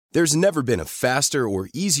There's never been a faster or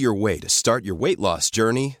easier way to start your weight loss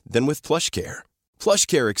journey than with PlushCare.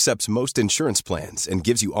 PlushCare accepts most insurance plans and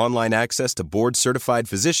gives you online access to board-certified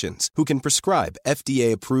physicians who can prescribe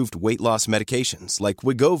FDA-approved weight loss medications like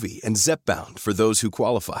Wegovy and Zepbound for those who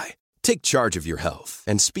qualify. Take charge of your health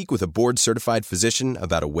and speak with a board-certified physician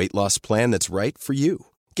about a weight loss plan that's right for you.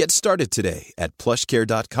 Get started today at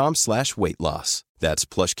plushcare.com/weightloss. That's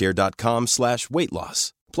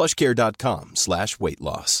plushcare.com/weightloss.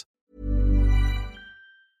 plushcare.com/weightloss.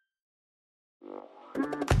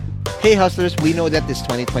 Hey hustlers, we know that this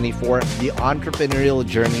 2024, the entrepreneurial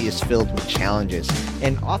journey is filled with challenges.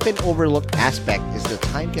 An often overlooked aspect is the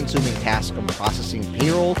time-consuming task of processing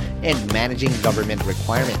payroll and managing government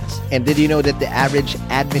requirements. And did you know that the average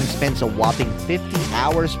admin spends a whopping 50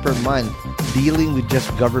 hours per month dealing with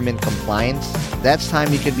just government compliance? That's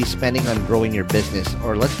time you could be spending on growing your business,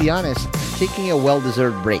 or let's be honest, taking a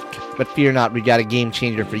well-deserved break. But fear not, we got a game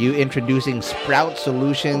changer for you, introducing Sprout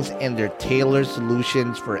Solutions and their tailored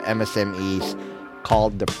solutions for MSMEs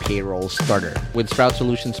called the Payroll Starter. With Sprout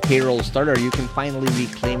Solutions Payroll Starter, you can finally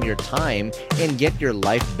reclaim your time and get your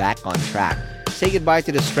life back on track. Say goodbye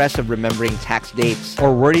to the stress of remembering tax dates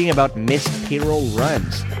or worrying about missed payroll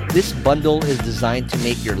runs. This bundle is designed to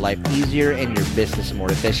make your life easier and your business more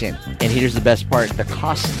efficient. And here's the best part. The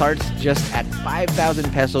cost starts just at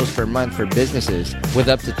 5,000 pesos per month for businesses with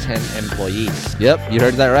up to 10 employees. Yep, you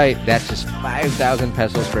heard that right. That's just 5,000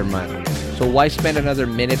 pesos per month. So why spend another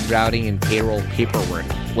minute drowning in payroll paperwork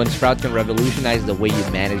when Sprout can revolutionize the way you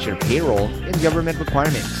manage your payroll and government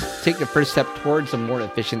requirements? Take the first step towards a more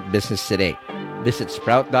efficient business today. Visit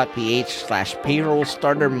sprout.ph/payroll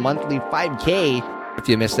starter monthly 5K. If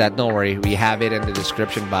you missed that, don't worry. We have it in the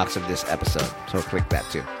description box of this episode. So click that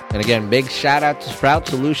too. And again, big shout out to Sprout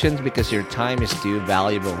Solutions because your time is too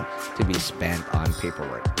valuable to be spent on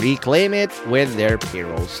paperwork. Reclaim it with their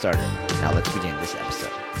Payroll Starter. Now let's begin this episode.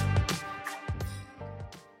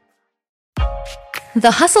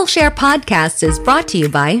 The Hustle Share podcast is brought to you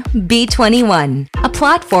by B21, a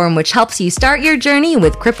platform which helps you start your journey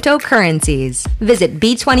with cryptocurrencies. Visit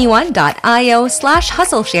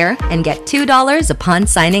b21.io/hustleshare and get $2 upon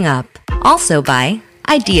signing up. Also by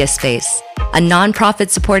IdeaSpace, a nonprofit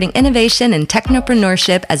supporting innovation and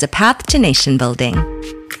technopreneurship as a path to nation building.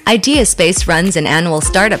 IdeaSpace runs an annual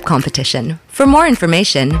startup competition. For more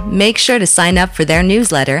information, make sure to sign up for their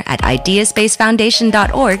newsletter at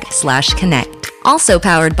ideaspacefoundation.org/connect. Also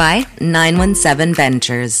powered by 917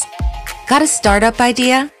 Ventures. Got a startup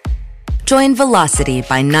idea? Join Velocity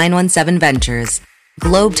by 917 Ventures,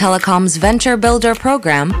 Globe Telecom's venture builder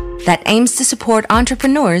program that aims to support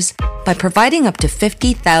entrepreneurs by providing up to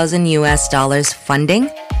 $50,000 funding,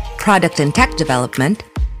 product and tech development,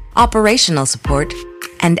 operational support,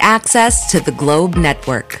 and access to the Globe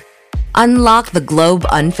network. Unlock the Globe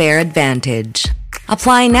Unfair Advantage.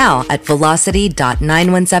 Apply now at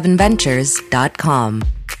velocity.917ventures.com.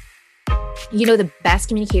 You know, the best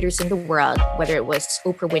communicators in the world, whether it was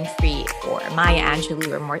Oprah Winfrey or Maya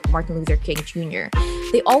Angelou or Martin Luther King Jr.,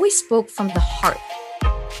 they always spoke from the heart.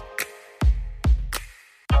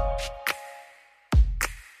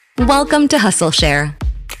 Welcome to Hustle Share,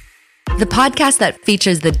 the podcast that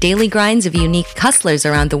features the daily grinds of unique hustlers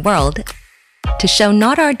around the world to show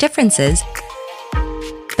not our differences,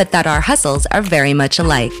 but that our hustles are very much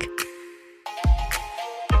alike.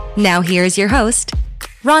 Now here's your host,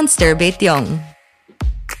 Ronster Baetiong.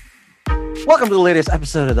 Welcome to the latest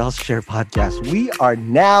episode of the Hustle Share podcast. We are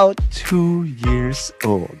now 2 years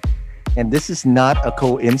old. And this is not a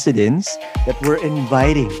coincidence that we're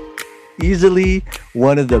inviting easily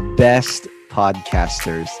one of the best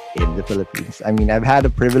podcasters in the Philippines. I mean, I've had the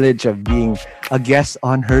privilege of being a guest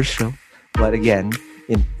on her show. But again,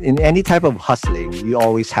 in any type of hustling, you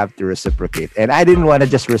always have to reciprocate. And I didn't want to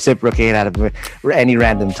just reciprocate out of any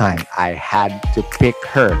random time. I had to pick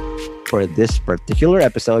her for this particular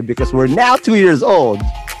episode because we're now 2 years old.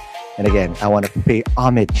 And again, I want to pay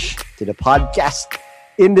homage to the podcast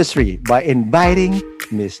industry by inviting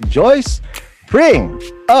Miss Joyce Pring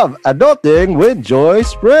of Adulting with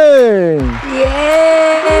Joyce Pring.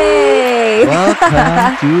 Yay!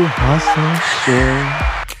 Welcome to Hustle Share.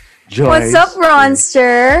 Joyce. What's up,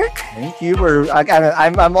 Ronster? Thank you for.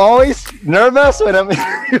 I'm always nervous when I'm.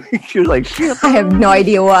 You're like, shit. I have no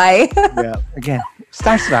idea why. Yeah. Again,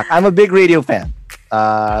 starstruck. I'm a big radio fan. So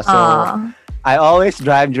Aww. I always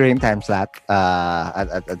drive during time slot.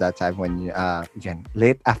 At that time when again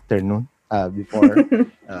late afternoon. Before,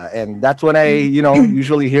 and that's when I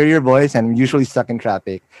usually hear your voice and I'm usually stuck in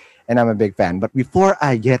traffic, and I'm a big fan. But before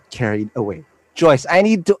I get carried away, Joyce, I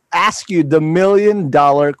need to ask you the $1 million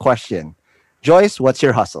question. Joyce, what's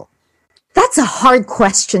your hustle? That's That's a hard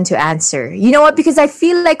question to answer. You know what? Because I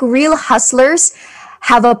feel like real hustlers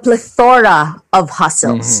have a plethora of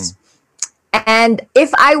hustles. And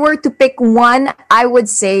if I were to pick one, I would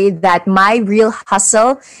say that my real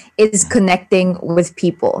hustle is connecting with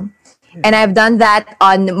people. And I've done that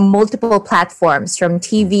on multiple platforms, from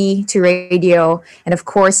TV to radio, and of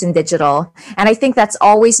course in digital. And I think that's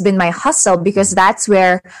always been my hustle, because that's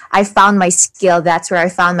where I found my skill. That's where I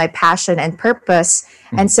found my passion and purpose.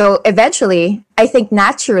 And so eventually, I think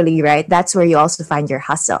naturally, right, that's where you also find your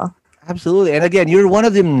hustle. Absolutely. And again, you're one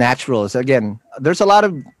of them naturals. Again, there's a lot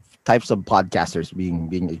of types of podcasters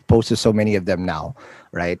being exposed to so many of them now,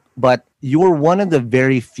 right? But you're one of the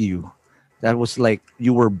very few that was like,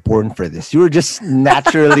 you were born for this. You were just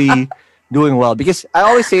naturally doing well. Because I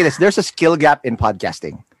always say this, there's a skill gap in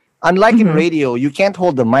podcasting. Unlike in radio, you can't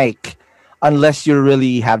hold the mic unless you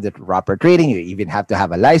really have the proper training. You even have to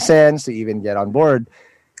have a license to even get on board.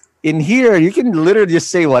 In here, you can literally just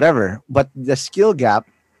say whatever. But the skill gap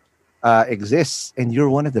exists, and you're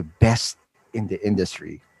one of the best in the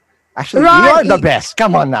industry. Actually, Ron, you are the best.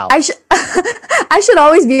 Come on now. I should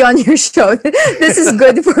always be on your show. This is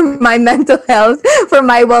good for my mental health, for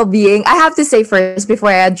my well-being. I have to say first, before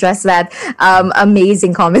I address that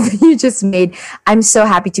amazing comment that you just made, I'm so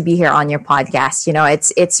happy to be here on your podcast. You know,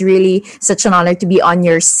 it's really such an honor to be on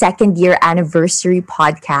your 2nd year anniversary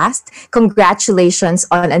podcast. Congratulations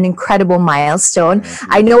on an incredible milestone.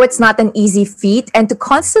 I know it's not an easy feat, and to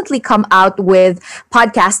constantly come out with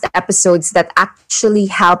podcast episodes that actually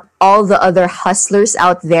help all the other hustlers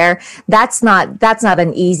out there, that's not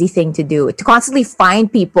an easy thing to do. To constantly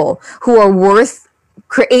find people who are worth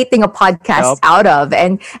creating a podcast out of,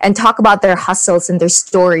 and talk about their hustles and their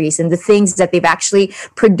stories and the things that they've actually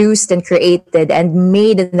produced and created and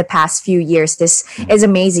made in the past few years. This is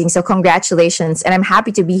amazing. So congratulations. And I'm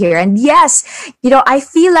happy to be here. And yes, you know, I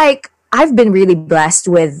feel like I've been really blessed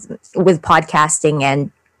with podcasting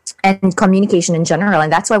and communication in general.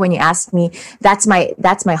 And that's why when you ask me, that's my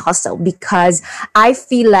hustle, because I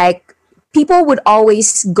feel like people would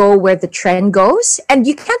always go where the trend goes, and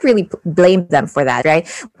you can't really blame them for that, right?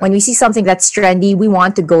 When we see something that's trendy, we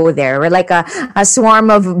want to go there. We're like a swarm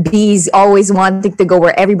of bees always wanting to go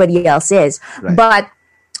where everybody else is. Right. But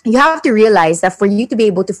you have to realize that for you to be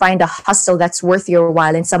able to find a hustle that's worth your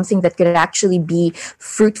while and something that could actually be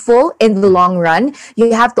fruitful in the long run,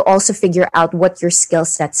 you have to also figure out what your skill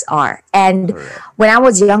sets are. And when I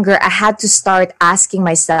was younger, I had to start asking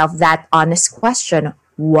myself that honest question: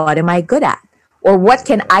 what am I good at? Or what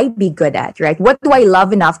can I be good at, right? What do I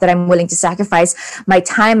love enough that I'm willing to sacrifice my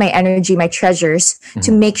time, my energy, my treasures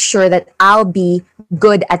to make sure that I'll be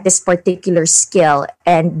good at this particular skill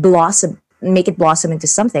and make it blossom into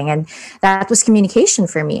something? And that was communication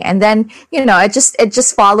for me. And then, you know, it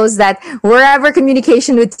just follows that wherever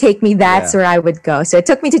communication would take me, that's where I would go. So it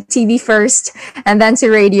took me to TV first, and then to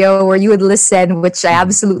radio, where you would listen, which I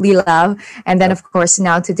absolutely love. And then, of course,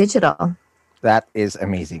 now to digital. That is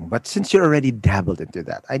amazing. But since you're already dabbled into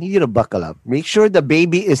that, I need you to buckle up. Make sure the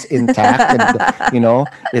baby is intact and, you know,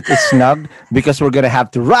 it is snug, because we're going to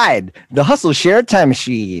have to ride the Hustle Share Time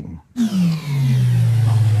Machine.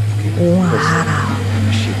 Wow.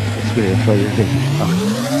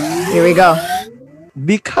 Here we go.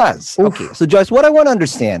 Because, okay, so Joyce, what I want to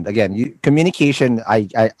understand, again, communication,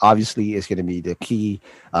 I obviously is going to be the key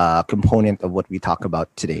component of what we talk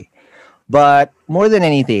about today. But more than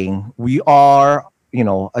anything, we are, you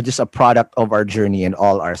know, just a product of our journey and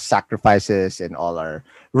all our sacrifices and all our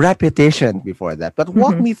repetition before that. But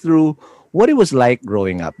walk me through what it was like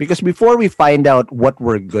growing up. Because before we find out what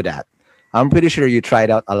we're good at, I'm pretty sure you tried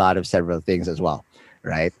out a lot of several things as well,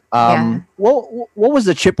 right? What was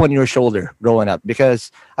the chip on your shoulder growing up?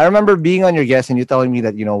 Because I remember being on your guest and you telling me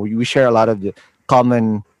that, you know, we share a lot of the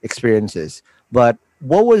common experiences. But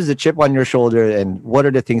what was the chip on your shoulder, and what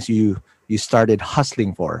are the things you started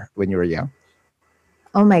hustling for when you were young?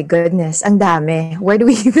 Oh my goodness, ang dami. Where do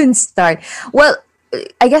we even start? Well,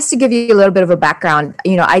 I guess to give you a little bit of a background,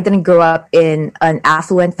 you know, I didn't grow up in an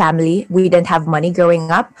affluent family. We didn't have money growing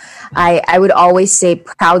up. I would always say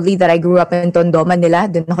proudly that I grew up in Tondo, Manila.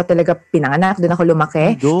 Doon ako talaga pinanganak, doon ako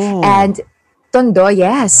lumaki. Tondo. And Tondo,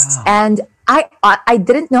 yes. Wow. And I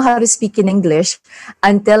didn't know how to speak in English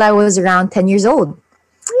until I was around 10 years old.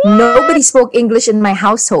 Nobody spoke English in my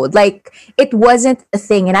household. Like, it wasn't a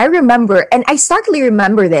thing. And I remember, and I starkly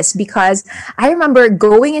remember this because I remember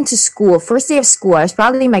going into school, first day of school, I was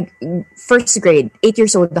probably in my first grade, 8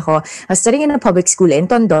 years old ako. I was studying in a public school in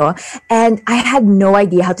Tondo, and I had no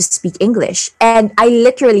idea how to speak English. And I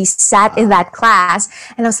literally sat in that class,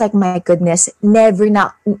 and I was like, my goodness,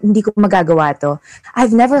 hindi ko magagawa to.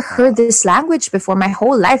 I've never heard this language before my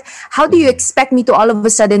whole life. How do you expect me to all of a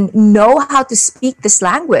sudden know how to speak this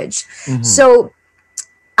language? So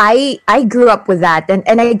I grew up with that,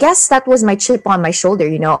 and I guess that was my chip on my shoulder.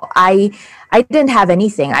 I didn't have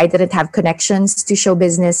anything. I didn't have connections to show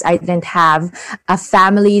business. I didn't have a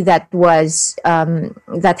family that was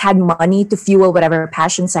that had money to fuel whatever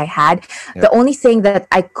passions I had. The only thing that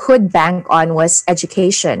I could bank on was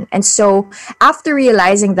education. And so after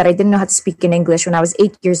realizing that I didn't know how to speak in English when I was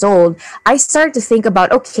 8 years old, I started to think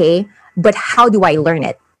about, okay, but how do I learn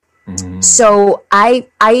it? So I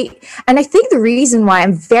think the reason why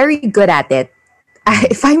I'm very good at it,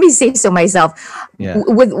 if I may say so myself,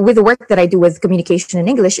 with the work that I do with communication in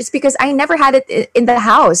English, it's because I never had it in the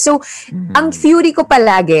house. So, ang theory ko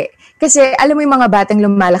palagi, kasi alam mo yung mga batang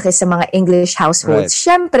lumalaki sa mga English households,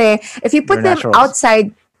 syempre, if you put them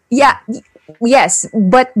outside, yes,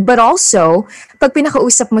 but also, pag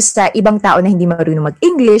pinakausap mo sa ibang tao na hindi marunong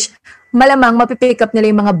mag-English, malamang mapipick up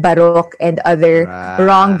nila yung mga barok and other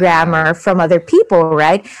wrong grammar from other people,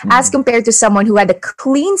 right? As compared to someone who had a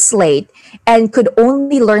clean slate and could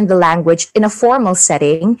only learn the language in a formal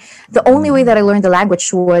setting. The only way that I learned the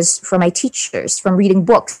language was from my teachers, from reading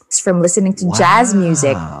books, from listening to jazz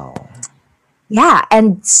music. Yeah,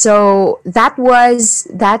 and so that's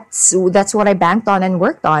what I banked on and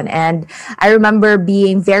worked on. And I remember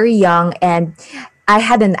being very young, and I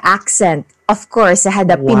had an accent. Of course, I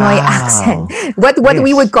had a Pinoy accent. What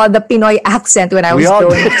we would call the Pinoy accent when I was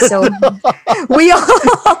growing up. So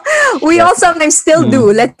we all sometimes still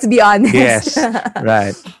do. Let's be honest. Yes,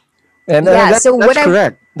 right. And that's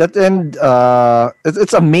correct.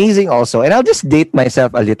 It's amazing also. And I'll just date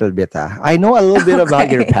myself a little bit. I know a little bit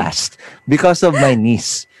about your past because of my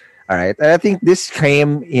niece. All right. And I think this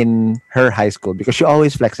came in her high school because she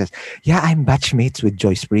always flexes. Yeah, I'm batchmates with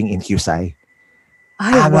Joy Spring in QSI.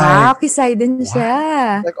 Ay, wow, kisay din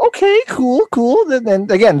siya. Like, okay, cool. And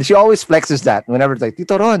again, she always flexes that whenever it's like,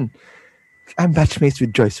 Tito Ron, I'm batchmates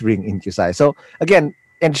with Joyce Ring in QSI. So again,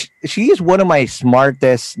 and she is one of my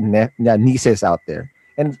smartest nieces out there.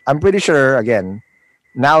 And I'm pretty sure, again,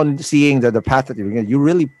 now seeing the path that you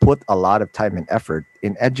really put a lot of time and effort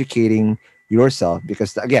in educating yourself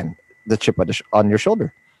because, again, the chip on your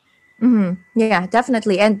shoulder. Yeah,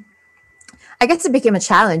 definitely. And I guess it became a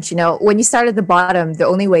challenge. When you start at the bottom, the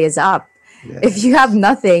only way is up. Yes. If you have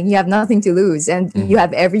nothing, you have nothing to lose, and you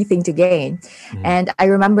have everything to gain. And I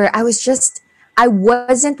remember I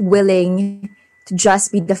wasn't willing to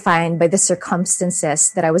just be defined by the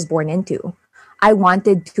circumstances that I was born into. I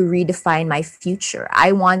wanted to redefine my future.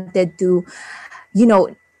 I wanted to,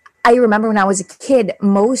 I remember when I was a kid,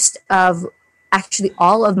 actually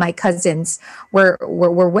all of my cousins were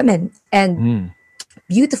women, and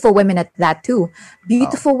beautiful women at that too.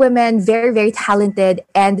 Beautiful women, very, very talented.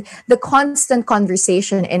 And the constant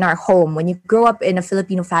conversation in our home, when you grow up in a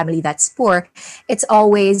Filipino family that's poor, it's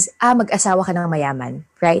always, mag-asawa ka ng mayaman,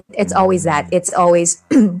 right? It's always that. It's always,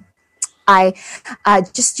 I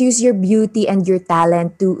just use your beauty and your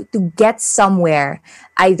talent to get somewhere,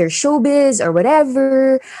 either showbiz or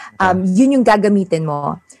whatever. Yun yung gagamitin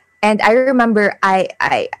mo. And I remember I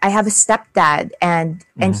have a stepdad, and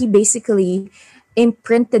he basically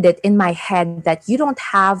imprinted it in my head that you don't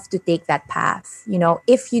have to take that path.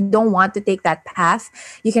 If you don't want to take that path,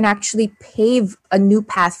 you can actually pave a new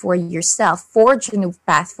path for yourself, forge a new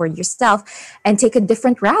path for yourself, and take a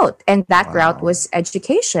different route. And that route was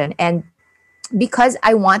education. And because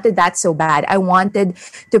I wanted that so bad, I wanted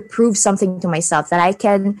to prove something to myself that I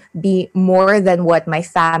can be more than what my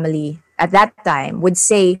family at that time would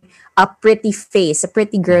say a pretty face, a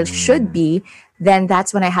pretty girl should be. Then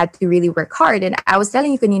that's when I had to really work hard. And I was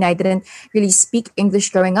telling you, kanina, I didn't really speak English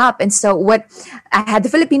growing up. And so I had the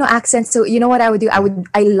Filipino accent. So you know what I would do?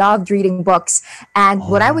 I loved reading books. And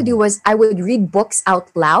what I would do was I would read books out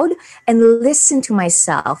loud and listen to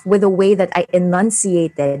myself with the way that I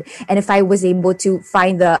enunciated. And if I was able to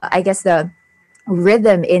find the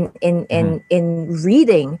rhythm in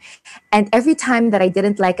reading, and every time that I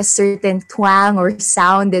didn't like a certain twang or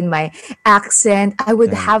sound in my accent, I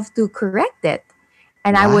would have to correct it,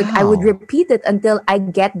 and I would repeat it until I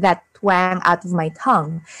get that twang out of my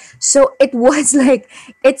tongue. So it was like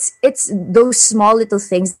it's those small little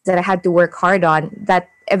things that I had to work hard on that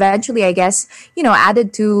eventually, I guess,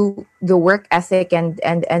 added to the work ethic and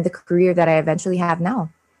the career that I eventually have now.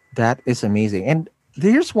 That is amazing. And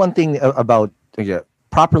here's one thing about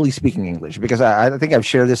properly speaking English, because I think I've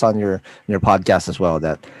shared this on your podcast as well,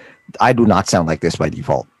 that I do not sound like this by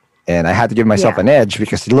default. And I had to give myself an edge,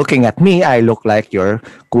 because looking at me, I look like your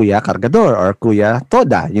Kuya Cargador or Kuya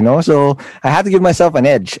Toda, So I had to give myself an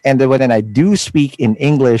edge. And then when I do speak in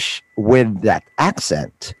English with that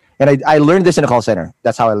accent, and I learned this in a call center.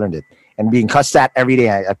 That's how I learned it. And being cussed at every day,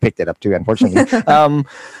 I picked it up too, unfortunately.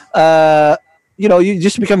 You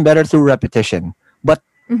just become better through repetition. But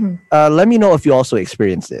let me know if you also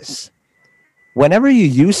experience this. Whenever you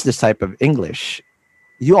use this type of English,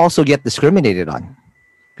 you also get discriminated on.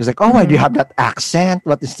 It's like, why do you have that accent?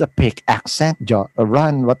 What is the pick accent?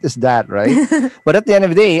 Run, what is that, right? But at the end of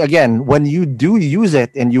the day, again, when you do use it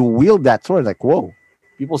and you wield that sword, like, whoa,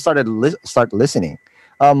 people start listening.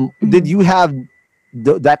 Did you have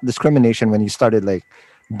that discrimination when you started like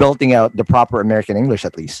belting out the proper American English,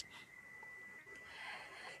 at least?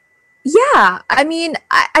 Yeah, I mean,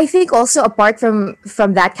 I think also apart from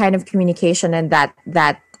that kind of communication and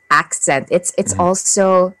that accent, it's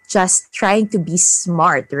also just trying to be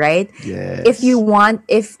smart, right? Yes.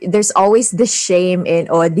 If there's always the shame in,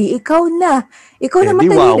 di ikaw na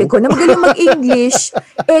matalino, ikaw na magaling mag-English,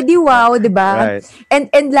 di wow, di ba? Right.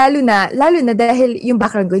 And lalo na dahil yung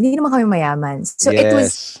background ko, hindi naman kami mayaman. So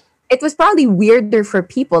it was probably weirder for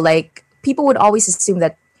people. Like, people would always assume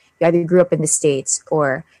that you either grew up in the States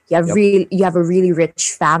or you have a really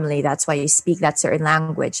rich family. That's why you speak that certain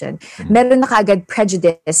language. And meron na kaagad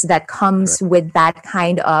prejudice that comes with that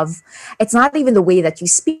kind of, it's not even the way that you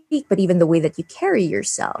speak, but even the way that you carry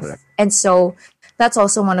yourself. Correct. And so that's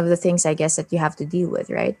also one of the things, I guess, that you have to deal with,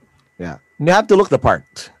 right? Yeah. You have to look the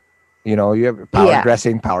part. You have power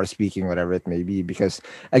dressing, power speaking, whatever it may be. Because,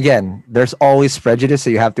 again, there's always prejudice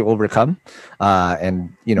that you have to overcome.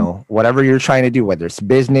 And, whatever you're trying to do, whether it's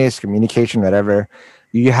business, communication, whatever,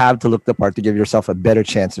 you have to look the part to give yourself a better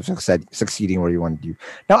chance of succeeding where you want to do.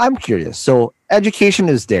 Now, I'm curious. So, education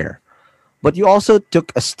is there. But you also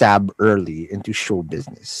took a stab early into show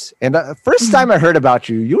business. And the first time I heard about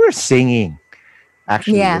you, you were singing.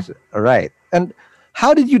 Actually. Yeah. All right. And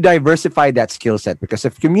how did you diversify that skill set? Because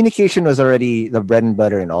if communication was already the bread and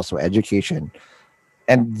butter and also education,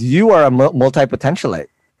 and you are a multi-potentialite,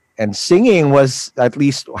 and singing was at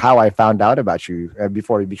least how I found out about you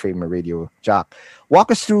before you became a radio jock.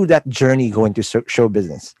 Walk us through that journey going to show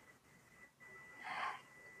business.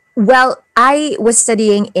 Well, I was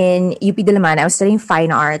studying in UP Diliman. I was studying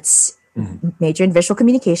fine arts, major in visual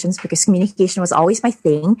communications, because communication was always my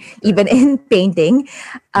thing, even in painting.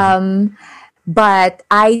 But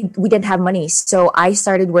we didn't have money. So I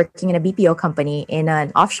started working in a BPO company, in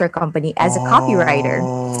an offshore company, as a copywriter.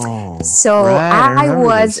 So I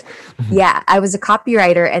was a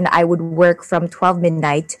copywriter, and I would work from 12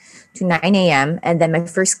 midnight to 9 a.m. And then my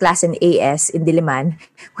first class in AS in Diliman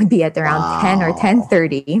would be at around 10 or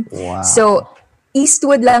 10:30. Wow. So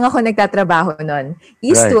Eastwood lang ako nagtatrabaho nun.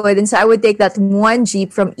 Eastwood. Right. And so I would take that one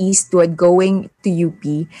jeep from Eastwood going to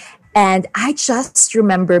UP. And I just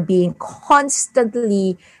remember being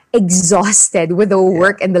constantly exhausted with the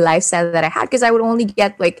work and the lifestyle that I had, because I would only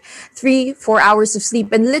get like 3-4 hours of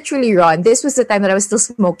sleep. And literally, Ron, this was the time that I was still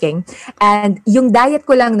smoking. And yung diet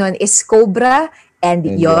ko lang nun is Cobra and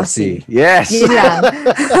Yossi. Yes. Yun lang.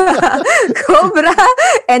 Cobra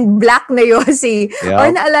and black na Yossi. Yep. Or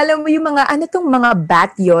naalala mo yung mga, mga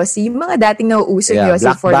bat Yossi, yung mga dating nauuso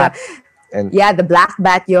Yossi for bat. The black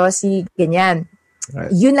bat Yossi, ganyan.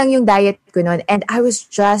 Right. Yun lang yung diet ko nun. And I was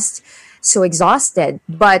just so exhausted.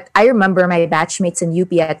 But I remember my batchmates in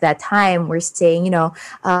UP at that time were saying,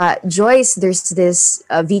 Joyce, there's this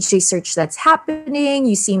VJ search that's happening.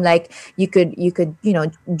 You seem like you could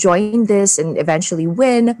join this and eventually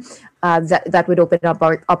win. That would open up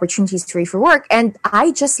opportunities for you for work. And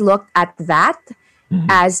I just looked at that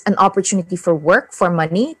as an opportunity for work, for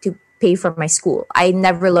money, to pay for my school. I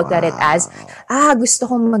never looked at it as, gusto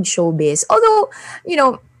kong mag-showbiz. Although,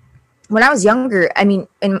 when I was younger, I mean,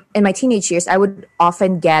 in my teenage years, I would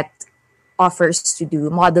often get offers to do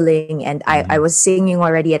modeling, and I was singing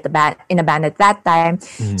already in a band at that time.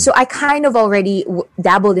 So I kind of already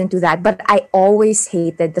dabbled into that, but I always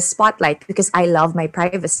hated the spotlight because I love my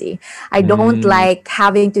privacy. I don't like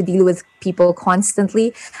having to deal with people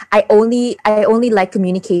constantly. I only like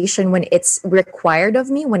communication when it's required of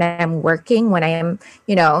me, when I am working, when I am,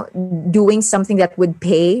 doing something that would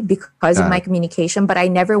pay because of my communication. But I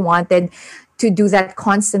never wanted to do that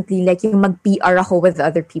constantly, like yung mag-PR ako with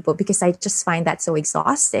other people, because I just find that so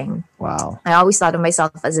exhausting. Wow. I always thought of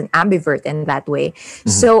myself as an ambivert in that way.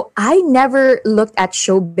 So I never looked at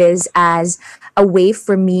showbiz as a way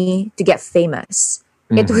for me to get famous.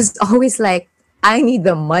 It was always like, I need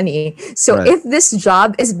the money. So Right. if this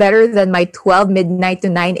job is better than my 12 midnight to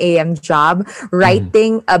 9 a.m. job,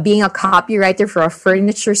 writing, being a copywriter for a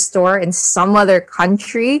furniture store in some other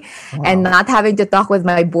country, and not having to talk with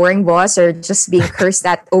my boring boss or just being cursed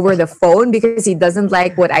at over the phone because he doesn't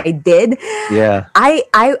like what I did, Yeah.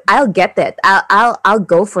 I'll get it. I'll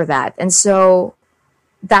go for that. And so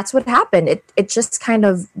that's what happened. It just kind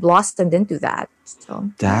of blossomed into that.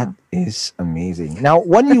 So That is amazing. Now,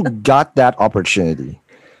 when you got that opportunity,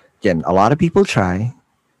 again, a lot of people try,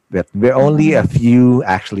 but only a few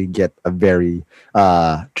actually get a very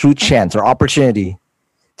true chance or opportunity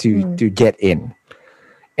to get in.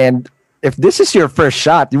 And if this is your first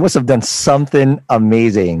shot, you must have done something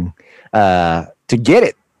amazing to get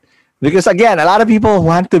it. Because again, a lot of people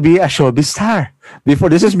want to be a showbiz star. Before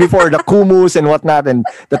the Kumus and whatnot, and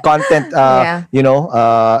the content,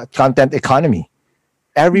 content economy.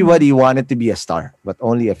 Everybody wanted to be a star, but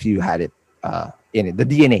only a few had it in it. The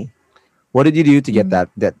DNA. What did you do to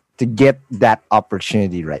get that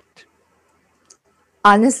opportunity right?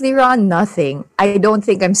 honestly, Ron, nothing. I don't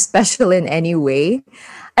think I'm special in any way.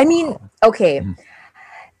 I mean, okay,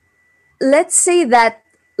 let's say that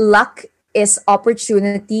luck is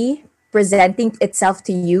opportunity presenting itself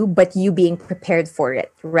to you, but you being prepared for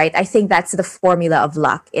it, right? I think that's the formula of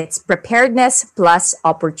luck. It's preparedness plus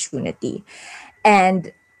opportunity.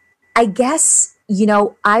 And I guess,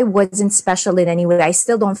 I wasn't special in any way. I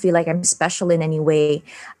still don't feel like I'm special in any way.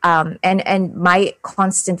 And my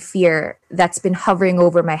constant fear that's been hovering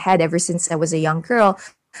over my head ever since I was a young girl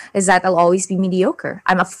is that I'll always be mediocre.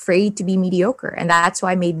 I'm afraid to be mediocre. And that's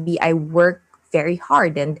why maybe I work very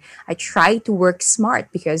hard and I try to work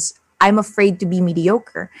smart because I'm afraid to be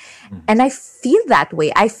mediocre. And I feel that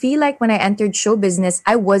way. I feel like when I entered show business,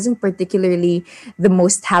 I wasn't particularly the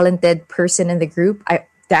most talented person in the group. I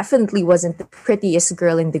definitely wasn't the prettiest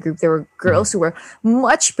girl in the group. There were girls who were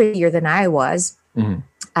much prettier than I was.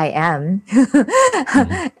 I am.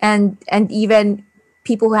 and even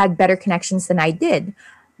people who had better connections than I did.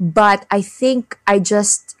 But I think I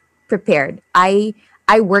just prepared. I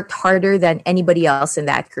worked harder than anybody else in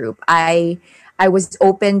that group. I was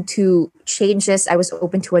open to changes. I was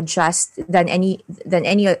open to adjust than any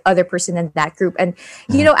other person in that group. And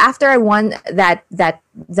after I won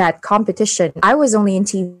that competition, I was only in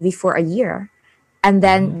TV for a year, and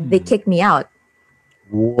then they kicked me out.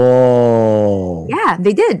 Whoa! Yeah,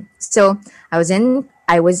 they did. So I was in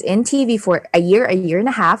TV for a year and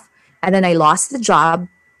a half, and then I lost the job.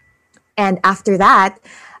 And after that,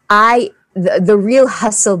 the real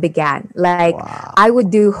hustle began. Like, I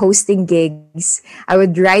would do hosting gigs. I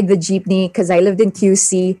would ride the jeepney because I lived in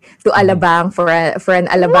QC to Alabang for an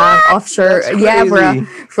Alabang offshore. That's Yeah, crazy.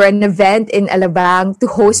 for an event in Alabang to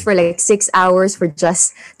host for like 6 hours for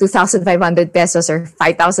just 2,500 pesos or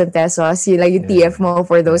 5,000 pesos. Yung TF mo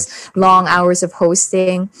for those long hours of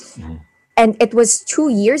hosting. And it was 2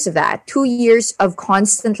 years of that, 2 years of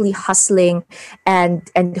constantly hustling and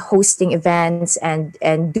hosting events and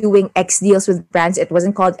doing X deals with brands. It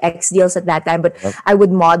wasn't called X deals at that time, but I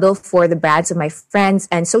would model for the brands of my friends,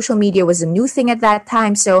 and social media was a new thing at that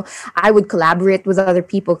time. So I would collaborate with other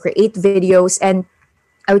people, create videos, and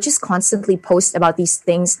I would just constantly post about these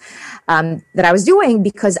things that I was doing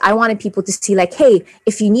because I wanted people to see, like, hey,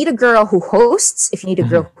 if you need a girl who hosts, if you need a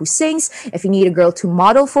girl who sings, if you need a girl to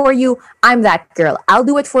model for you, I'm that girl. I'll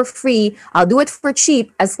do it for free. I'll do it for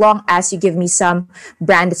cheap as long as you give me some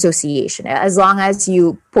brand association, as long as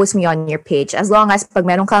you post me on your page, as long as pag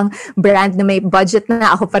meron kang brand na may budget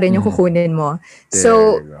na, ako pa rin yung kukunin mo.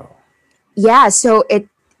 So, yeah, so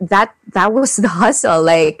that was the hustle.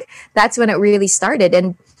 Like, that's when it really started.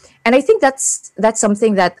 And I think that's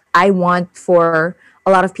something that I want for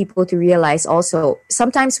a lot of people to realize also.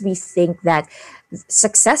 Sometimes we think that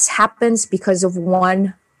success happens because of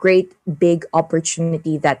one great big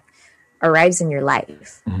opportunity that arrives in your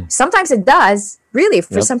life. Sometimes it does. Really,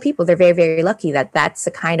 for some people, they're very, very lucky that that's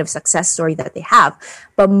the kind of success story that they have.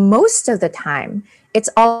 But most of the time, it's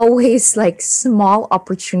always like small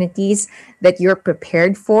opportunities that you're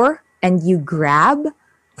prepared for and you grab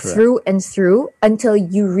through and through until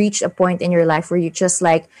you reach a point in your life where you're just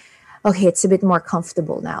like, okay, it's a bit more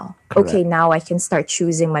comfortable now. Okay, now I can start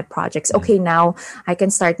choosing my projects. Okay, now I can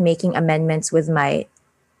start making amendments with my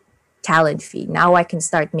talent fee. Now I can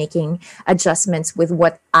start making adjustments with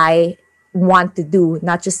what I want to do,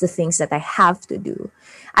 not just the things that I have to do.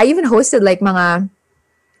 I even hosted like mga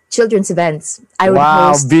children's events. I would Wow,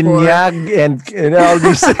 host for binyag and all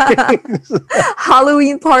these things.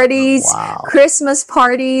 Halloween parties, Wow. Christmas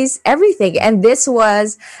parties, everything. And this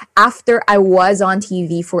was after I was on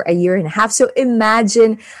TV for a year and a half. So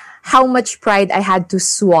imagine how much pride I had to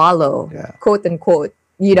swallow, Yeah. quote unquote,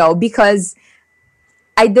 because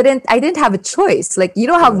I didn't have a choice. Like, you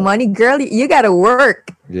don't have money, girl, you gotta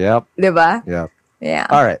work. Yep. Diba? Yep. Yeah.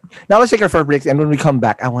 All right. Now let's take our first break. And when we come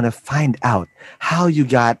back, I want to find out how you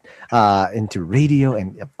got into radio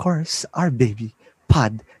and, of course, our baby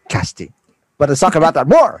podcasting. But let's talk about that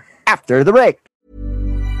more after the break.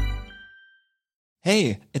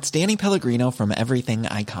 Hey, it's Danny Pellegrino from Everything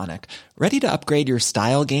Iconic. Ready to upgrade your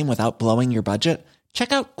style game without blowing your budget?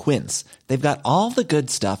 Check out Quince. They've got all the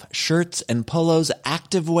good stuff, shirts and polos,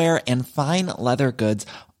 activewear, and fine leather goods,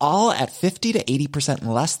 all at 50 to 80%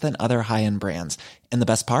 less than other high-end brands. And the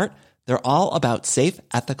best part? They're all about safe,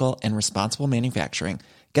 ethical, and responsible manufacturing.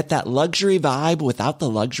 Get that luxury vibe without the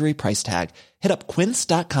luxury price tag. Hit up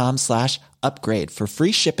quince.com/upgrade for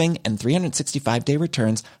free shipping and 365-day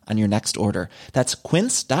returns on your next order. That's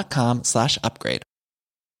quince.com/upgrade.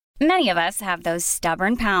 Many of us have those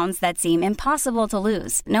stubborn pounds that seem impossible to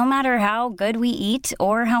lose, no matter how good we eat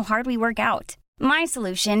or how hard we work out. My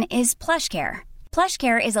solution is PlushCare.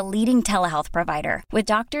 PlushCare is a leading telehealth provider with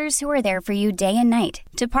doctors who are there for you day and night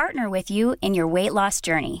to partner with you in your weight loss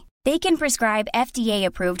journey. They can prescribe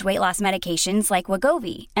FDA-approved weight loss medications like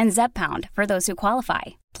Wegovy and Zepbound for those who qualify.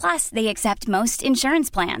 Plus, they accept most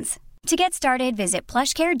insurance plans. To get started, visit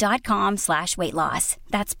plushcare.com/weightloss.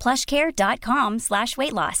 That's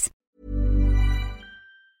plushcare.com/weightloss.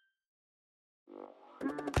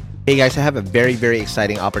 Hey guys, I have a very, very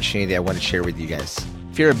exciting opportunity I want to share with you guys.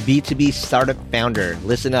 If you're a B2B startup founder,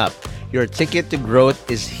 listen up. Your ticket to growth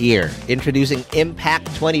is here. Introducing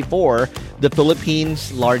Impact 24, the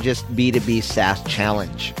Philippines' largest B2B SaaS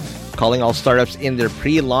challenge. Calling all startups in their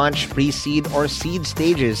pre-launch, pre-seed, or seed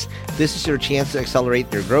stages, this is your chance to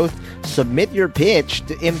accelerate your growth. Submit your pitch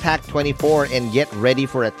to Impact 24 and get ready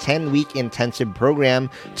for a 10-week intensive program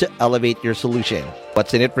to elevate your solution.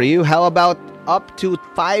 What's in it for you? How about up to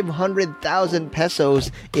 500,000 pesos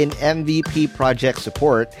in MVP project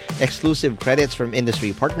support, exclusive credits from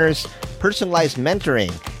industry partners, personalized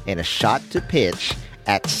mentoring, and a shot to pitch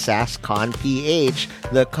at SaaSCon PH,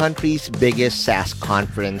 the country's biggest SaaS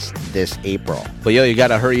conference this April. But you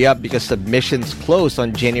gotta hurry up because submissions close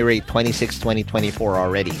on January 26, 2024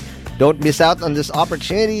 already. Don't miss out on this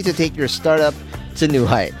opportunity to take your startup to new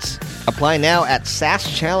heights. Apply now at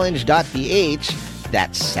SaaSchallenge.ph.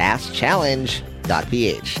 That's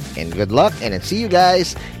SaaSchallenge.ph. And good luck, and I'll see you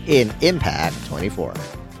guys in Impact 24.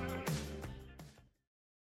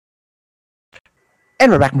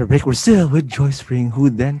 And we're back from the break. We're still with Joyce Ring, who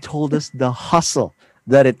then told us the hustle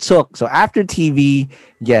that it took. So after TV,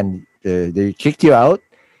 again, they kicked you out,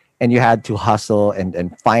 and you had to hustle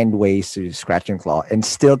and find ways to scratch and claw and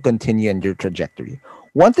still continue in your trajectory.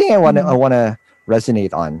 One thing I want to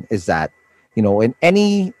resonate on is that, in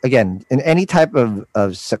any type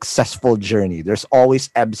of successful journey, there's always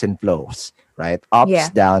ebbs and flows, right? Ups,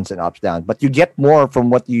 downs, and ups, downs. But you get more from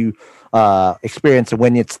what you experience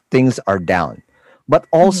when things are down. But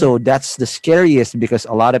also, that's the scariest because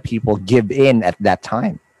a lot of people give in at that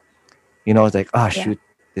time. It's like, shoot,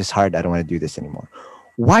 this is hard. I don't want to do this anymore.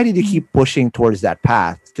 Why did you keep pushing towards that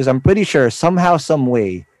path? Because I'm pretty sure somehow, some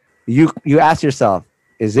way, you ask yourself,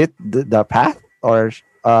 is it the path? Or,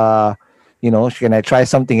 can I try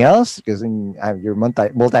something else? Because you're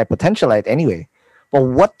multi-potentialite anyway. But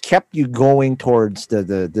what kept you going towards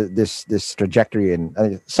this trajectory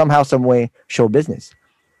and somehow, some way, show business?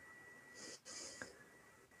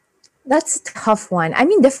 That's a tough one. I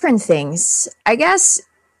mean, different things. I guess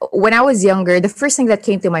when I was younger, the first thing that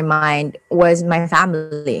came to my mind was my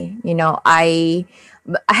family. I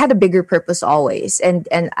had a bigger purpose always. And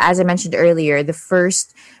as I mentioned earlier, the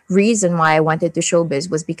first reason why I wanted to showbiz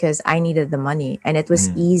was because I needed the money. And it was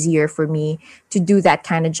easier for me to do that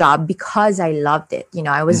kind of job because I loved it.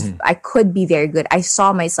 I could be very good. I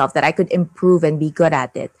saw myself that I could improve and be good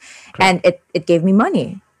at it. Okay. And it gave me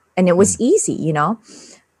money. And it was easy,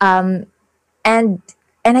 And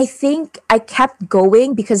I think I kept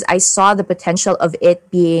going because I saw the potential of it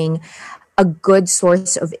being a good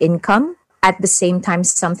source of income, at the same time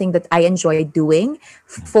something that I enjoy doing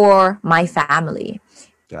for my family.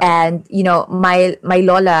 Yeah. And my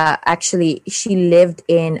lola, actually, she lived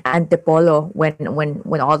in Antipolo when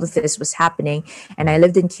all of this was happening, and I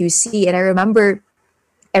lived in QC. And I remember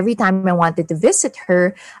every time I wanted to visit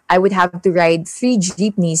her, I would have to ride 3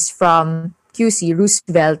 jeepneys from QC,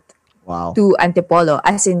 Roosevelt, Wow. to Antipolo.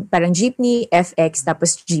 As in, parang jeepney, FX,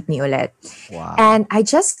 tapos jeepney ulit. Wow. And I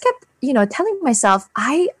just kept, telling myself,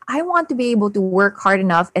 I want to be able to work hard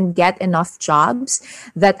enough and get enough jobs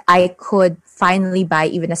that I could finally buy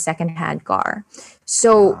even a secondhand car.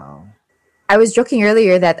 So I was joking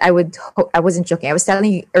earlier that I wasn't joking. I was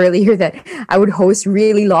telling you earlier that I would host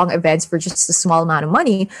really long events for just a small amount of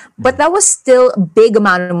money. But that was still a big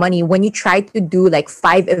amount of money when you try to do like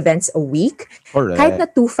 5 events a week. Correct. Kahit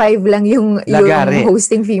na 2.5 lang yung Lagari.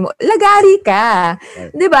 hosting fee mo. Lagari ka.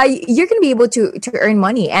 Right. Diba? You're going to be able to earn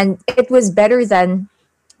money. And it was better than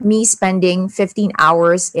me spending 15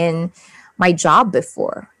 hours in my job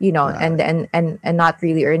before, and not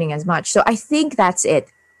really earning as much. So I think that's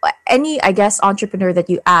it. Any, I guess, entrepreneur that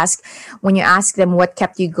you ask, when you ask them what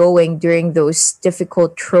kept you going during those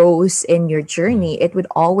difficult throes in your journey, it would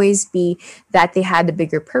always be that they had a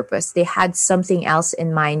bigger purpose. They had something else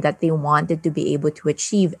in mind that they wanted to be able to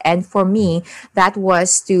achieve. And for me, that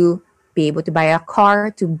was to be able to buy a car,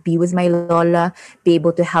 to be with my Lola, be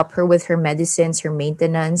able to help her with her medicines, her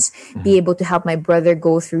maintenance, be able to help my brother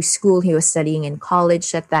go through school. He was studying in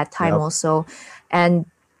college at that time also. And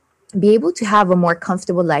be able to have a more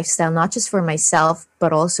comfortable lifestyle, not just for myself,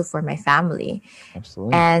 but also for my family.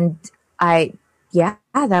 Absolutely. And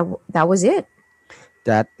that was it.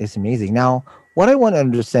 That is amazing. Now, what I want to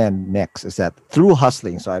understand next is that through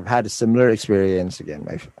hustling, so I've had a similar experience again.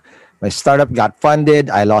 My startup got funded.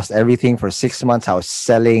 I lost everything for 6 months. I was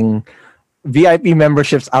selling VIP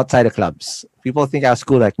memberships outside of clubs. People think I was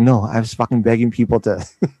cool. Like, no, I was fucking begging people to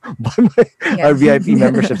buy our VIP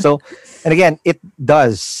membership. So, and again, it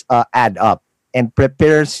does add up and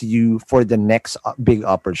prepares you for the next big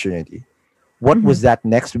opportunity. What was that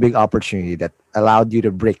next big opportunity that allowed you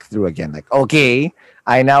to break through again? Like, okay,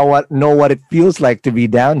 I now know what it feels like to be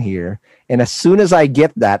down here. And as soon as I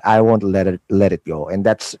get that, I won't let it go. And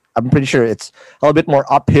that's, I'm pretty sure it's a little bit more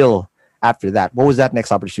uphill after that. What was that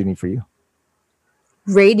next opportunity for you?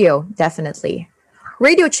 Radio, definitely.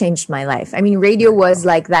 Radio changed my life. I mean, radio was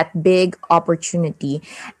like that big opportunity.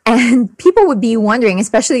 And people would be wondering,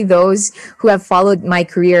 especially those who have followed my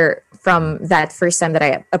career from that first time that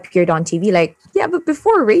I appeared on TV, like, yeah, but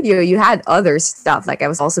before radio, you had other stuff. Like I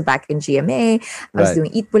was also back in GMA. I was doing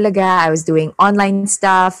Eat Bulaga. I was doing online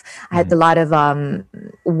stuff. I had a lot of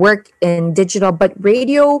work in digital, but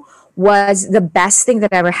radio was the best thing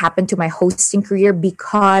that ever happened to my hosting career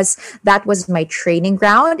because that was my training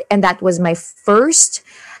ground and that was my first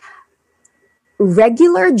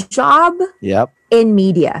regular job in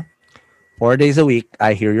media. 4 days a week,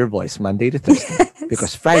 I hear your voice, Monday to Thursday.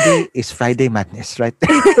 Because Friday is Friday Madness, right?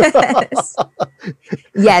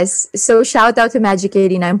 Yes. So shout out to Magic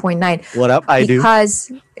 89.9. What up? I do.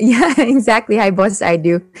 Yeah, exactly. Hi, boss. I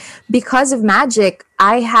do. Because of Magic,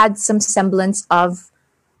 I had some semblance of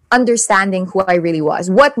understanding who I really was,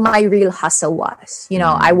 what my real hustle was.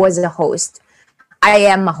 I was a host. I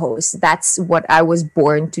am a host. That's what I was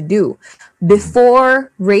born to do.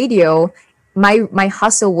 Before radio, my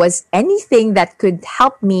hustle was anything that could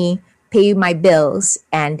help me pay my bills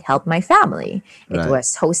and help my family. It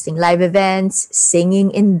was hosting live events,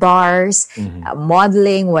 singing in bars,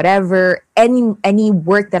 modeling, whatever, any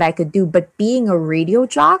work that I could do. But being a radio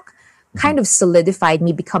jock kind of solidified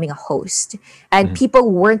me becoming a host. And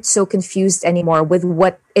people weren't so confused anymore with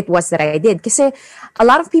what it was that I did. Because a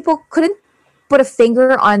lot of people couldn't put a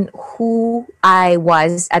finger on who I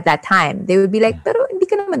was at that time. They would be like, pero hindi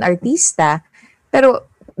ka naman artista. Pero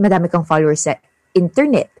madami kang followers sa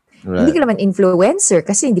internet. Hindi ka naman influencer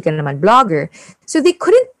kasi hindi ka naman blogger. So they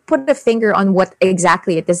couldn't put a finger on what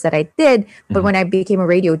exactly it is that I did. But when I became a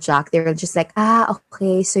radio jock, they were just like,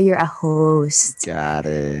 okay, so you're a host. Got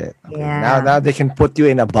it. Okay. Yeah. Now they can put you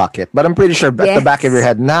in a bucket. But I'm pretty sure at the back of your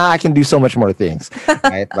head, I can do so much more things.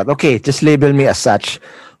 Right? But okay, just label me as such.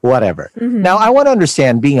 Whatever. Now, I want to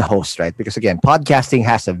understand being a host, right? Because again, podcasting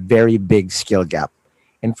has a very big skill gap.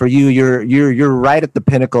 And for you, you're right at the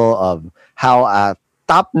pinnacle of how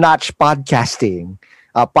top-notch podcast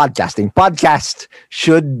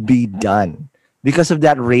should be done because of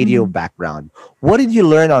that radio background. What did you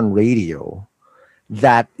learn on radio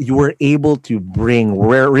that you were able to bring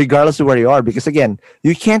regardless of where you are? Because again,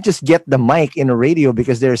 you can't just get the mic in a radio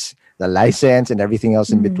because there's the license and everything else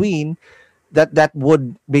in between that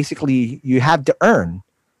would basically you have to earn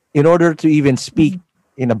in order to even speak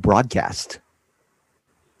in a broadcast.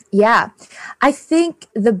 Yeah. I think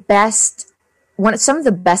some of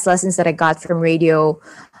the best lessons that I got from radio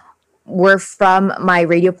were from my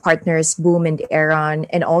radio partners, Boom and Aaron,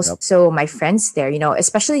 and also my friends there,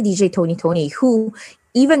 especially DJ Tony, who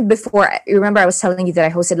even before, remember I was telling you that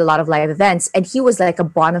I hosted a lot of live events, and he was like a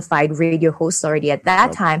bona fide radio host already at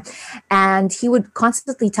that time. And he would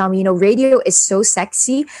constantly tell me, radio is so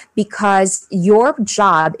sexy because your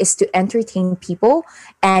job is to entertain people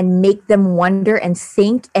and make them wonder and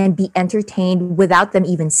think and be entertained without them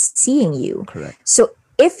even seeing you. Correct. So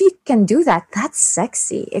if you can do that, that's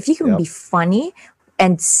sexy. If you can be funny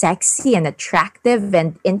and sexy and attractive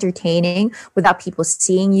and entertaining without people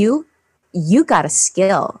seeing you, you got a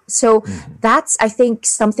skill. So that's, I think,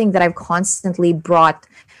 something that I've constantly brought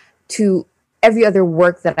to every other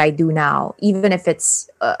work that I do now, even if it's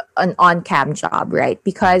an on-cam job, right?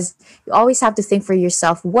 Because you always have to think for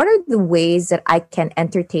yourself, what are the ways that I can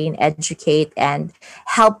entertain, educate, and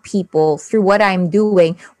help people through what I'm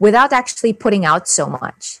doing without actually putting out so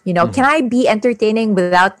much? Can I be entertaining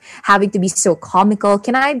without having to be so comical?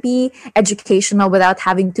 Can I be educational without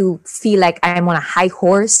having to feel like I'm on a high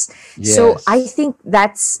horse? Yes. So I think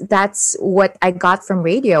that's what I got from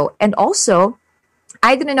radio. And also,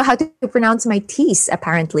 I didn't know how to pronounce my T's,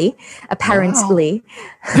 apparently,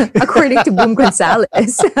 according to Boom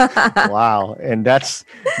Gonzalez. Wow. And that's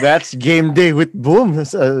game day with Boom.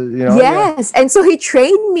 Yes. Yeah. And so he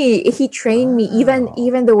trained me.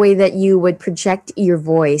 Even the way that you would project your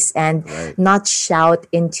voice and not shout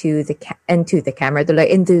into the camera,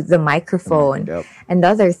 into the microphone and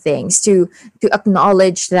other things to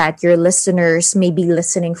acknowledge that your listeners may be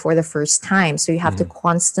listening for the first time. So you have to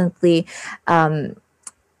constantly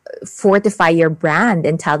fortify your brand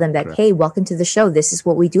and tell them that, hey, welcome to the show. This is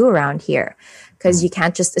what we do around here. Because you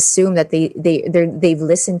can't just assume that they've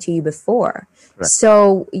listened to you before.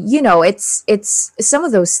 So, it's some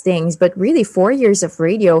of those things, but really 4 years of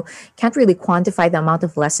radio can't really quantify the amount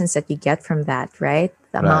of lessons that you get from that, right?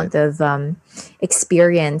 The amount of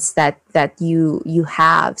experience that you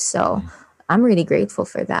have. So I'm really grateful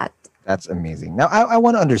for that. That's amazing. Now, I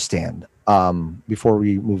want to understand before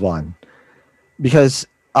we move on, because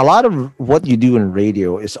a lot of what you do in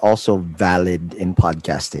radio is also valid in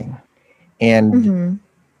podcasting. And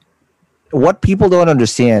what people don't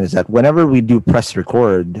understand is that whenever we do press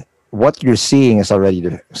record, what you're seeing is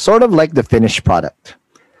already sort of like the finished product.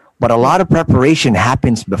 But a lot of preparation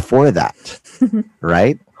happens before that,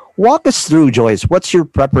 right? Walk us through, Joyce. What's your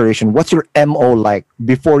preparation? What's your MO like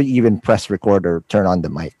before you even press record or turn on the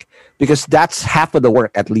mic? Because that's half of the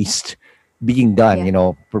work, at least, being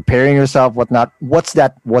done, preparing yourself, whatnot. What's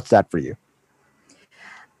that for you?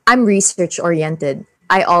 I'm research oriented.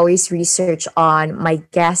 I always research on my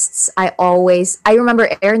guests. I remember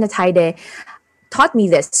Aaron Ataide taught me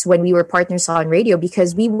this when we were partners on radio,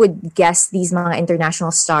 because we would guest these mga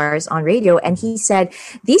international stars on radio. And he said,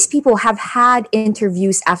 these people have had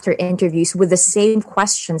interviews after interviews with the same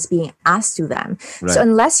questions being asked to them. Right. So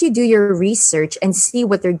unless you do your research and see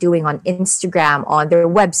what they're doing on Instagram, on their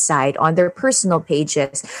website, on their personal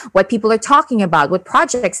pages, what people are talking about, what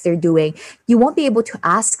projects they're doing, you won't be able to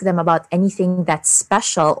ask them about anything that's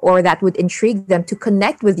special or that would intrigue them to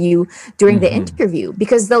connect with you during the interview,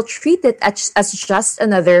 because they'll treat it as just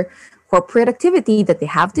another corporate activity that they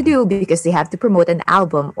have to do because they have to promote an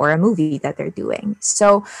album or a movie that they're doing.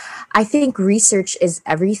 So I think research is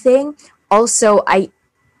everything. Also, I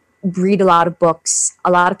read a lot of books. A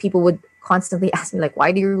lot of people would constantly ask me, like,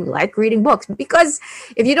 why do you like reading books? Because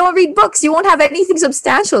if you don't read books, you won't have anything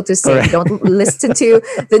substantial to say. Right. Don't listen to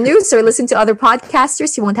the news or listen to other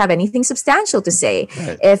podcasters, you won't have anything substantial to say.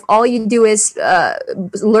 Right. If all you do is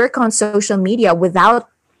lurk on social media without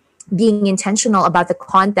being intentional about the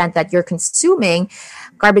content that you're consuming,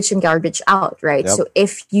 garbage in, garbage out, right? Yep. So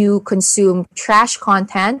if you consume trash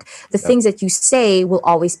content, the things that you say will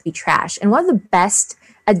always be trash. And one of the best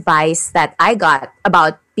advice that I got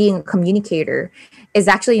about being a communicator is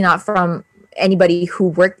actually not from anybody who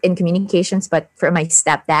worked in communications, but from my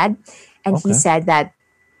stepdad. And he said that,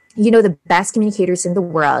 the best communicators in the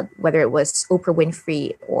world, whether it was Oprah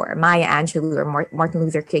Winfrey or Maya Angelou or Martin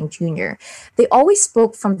Luther King Jr., they always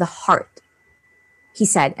spoke from the heart, he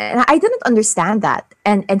said. And I didn't understand that.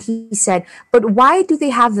 And he said, but why do they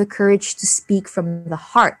have the courage to speak from the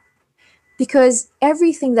heart? Because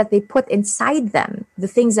everything that they put inside them, the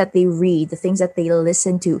things that they read, the things that they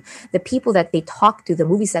listen to, the people that they talk to, the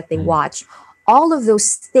movies that they watch, all of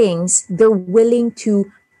those things, they're willing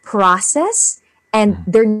to process. And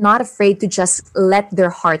they're not afraid to just let their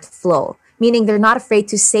heart flow, meaning they're not afraid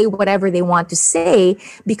to say whatever they want to say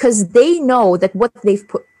because they know that what they've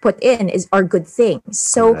put in are good things.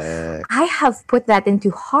 So I have put that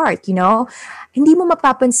into heart, Hindi mo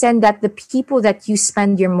mapapansin that the people that you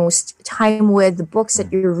spend your most time with, the books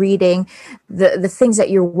that you're reading, the things that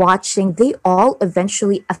you're watching, they all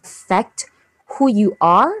eventually affect who you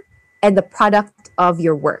are and the product of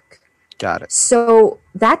your work. Got it. So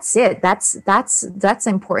that's it. That's the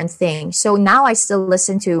important thing. So now I still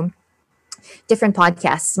listen to different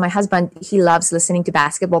podcasts. My husband, he loves listening to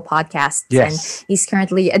basketball podcasts, Yes. and he's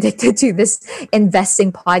currently addicted to this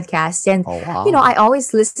investing podcast. And Oh, wow. you know, I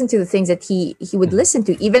always listen to the things that he would listen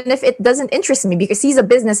to, even if it doesn't interest me, because he's a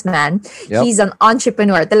businessman. Yep. He's an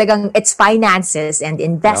entrepreneur. Talagang it's finances and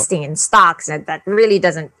investing in stocks, and that really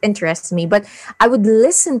doesn't interest me. But I would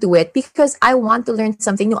listen to it because I want to learn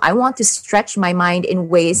something new. I want to stretch my mind in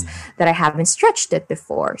ways that I haven't stretched it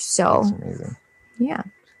before. So That's amazing. yeah.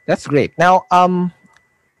 That's great. Now,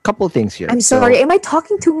 couple things here. I'm So- sorry. Am I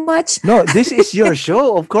talking too much? No, this is your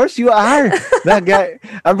show. Of course you are. That guy.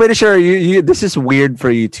 I'm pretty sure you. This is weird for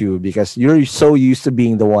you too because you're so used to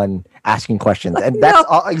being the one asking questions, and that's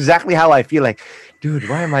exactly how I feel. Like, dude,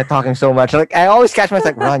 why am I talking so much? Like, I always catch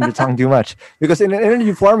myself like, Ron, you're talking too much because in an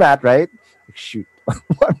interview format, right? Like, shoot,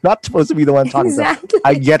 I'm not supposed to be the one talking. So Exactly.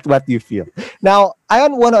 I get what you feel. Now, I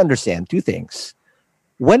want to understand two things.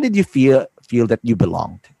 When did you feel that you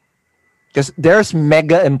belonged? Because there's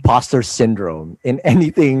mega imposter syndrome in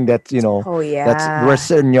anything that Oh yeah. that's where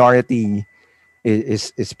seniority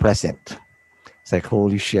is present. It's like,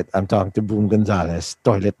 holy shit, I'm talking to Boom Gonzalez,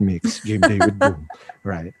 Toilet Mix, James David Boom,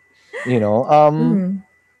 right? Mhm.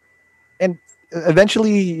 And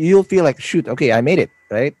eventually you'll feel like, shoot, okay, I made it,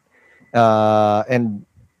 right? And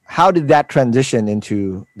how did that transition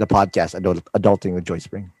into the podcast, Adulting with Joy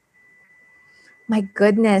Spring? My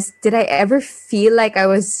goodness, did I ever feel like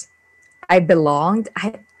I belonged?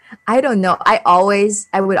 I don't know. I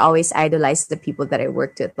would always idolize the people that I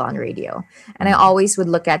worked with on radio. And I always would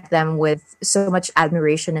look at them with so much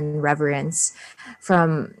admiration and reverence,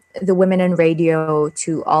 from the women in radio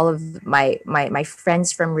to all of my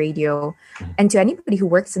friends from radio, and to anybody who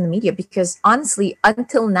works in the media. Because honestly,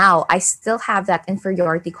 until now, I still have that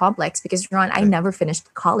inferiority complex because, Ron, I never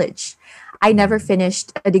finished college. I never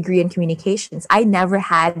finished a degree in communications. I never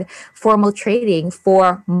had formal training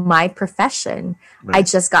for my profession. Right. I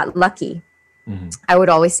just got lucky. Mm-hmm. I would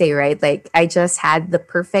always say, right? Like, I just had the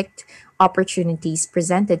perfect opportunities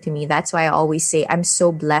presented to me. That's why I always say I'm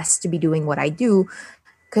so blessed to be doing what I do,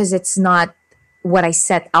 because it's not what I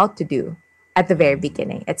set out to do at the very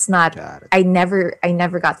beginning. It's not, Got it. I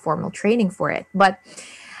never got formal training for it. But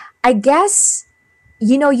I guess,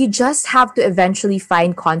 you know, you just have to eventually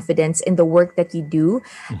find confidence in the work that you do,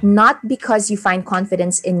 not because you find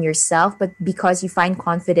confidence in yourself, but because you find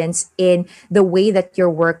confidence in the way that your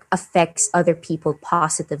work affects other people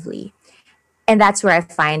positively. And that's where I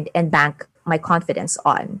find and bank my confidence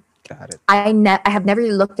on. Got it. I have never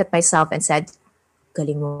looked at myself and said,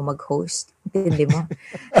 galing mo mag-host. Hindi mo.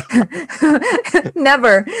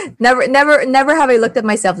 Never have I looked at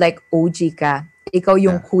myself like, OG ka. Ikaw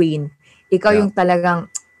yung queen. Ikaw yung talagang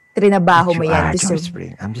trinabaho mo yan. Joy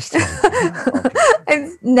Spring. I'm just telling you. Okay.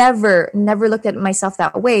 I've never looked at myself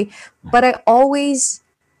that way. But I always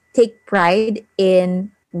take pride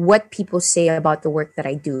in what people say about the work that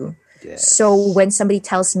I do. Yes. So when somebody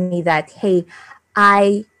tells me that, hey,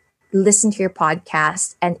 I listened to your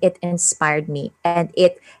podcast and it inspired me and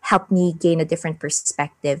it helped me gain a different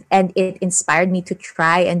perspective and it inspired me to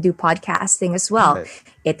try and do podcasting as well. Right.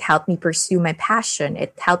 It helped me pursue my passion.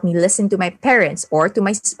 It helped me listen to my parents or to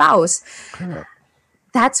my spouse. Correct.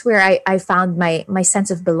 That's where I found my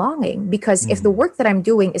sense of belonging, because if the work that I'm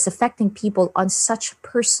doing is affecting people on such a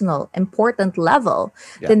personal, important level,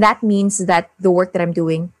 then that means that the work that I'm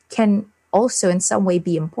doing can also in some way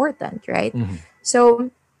be important, right?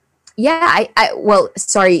 So yeah, well,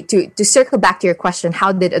 sorry, to circle back to your question,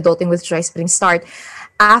 how did Adulting with Joy Spring start?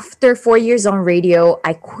 After 4 years on radio,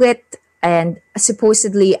 I quit, and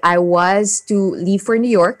supposedly I was to leave for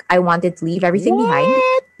New York. I wanted to leave everything behind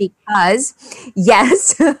because,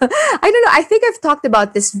 yes, I don't know. I think I've talked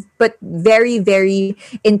about this, but very, very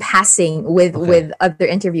in passing with other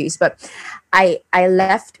interviews. But I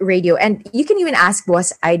left radio, and you can even ask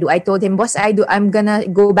Boss Aidu. I told him, Boss Aidu, I'm gonna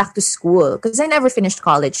go back to school because I never finished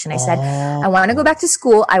college, and I said I want to go back to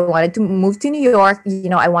school. I wanted to move to New York. You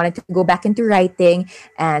know, I wanted to go back into writing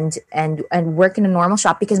and work in a normal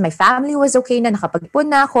shop because my family was okay na, nakapag-ipon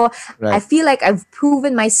na ako. Right. I feel like I've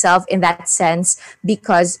proven myself in that sense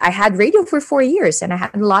because I had radio for 4 years and I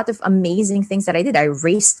had a lot of amazing things that I did. I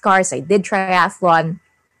raced cars, I did triathlon,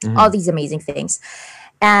 all these amazing things,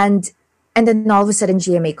 and then all of a sudden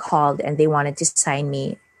GMA called and they wanted to sign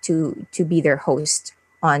me to be their host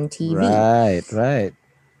on TV. Right.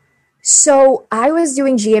 So I was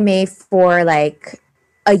doing GMA for like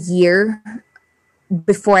a year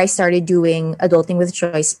before I started doing Adulting with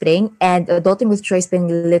Joy Spring. And Adulting with Joy Spring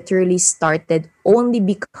literally started only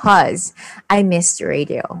because I missed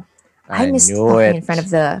radio. I missed knew talking in it. front of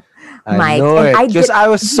the I mic. know And it I because did, I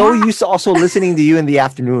was so yeah. used to also listening to you in the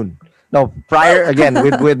afternoon. No, prior again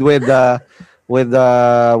with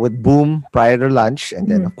Boom prior to lunch, and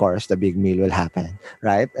then Mhm. of course the big meal will happen,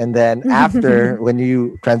 right? And then after when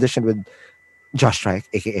you transition with Josh Strike,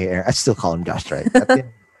 aka Aaron, I still call him Josh Strike.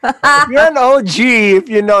 If you're an OG, if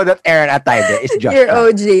you know that Aaron Atayde is Josh You're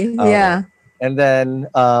Strike. OG. Okay. Yeah. And then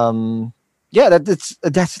yeah,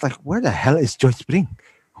 that's like where the hell is Joyce Spring?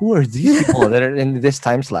 Who are these people that are in this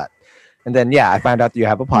time slot? And then yeah, I found out you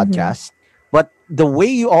have a podcast. But the way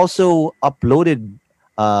you also uploaded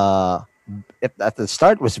at the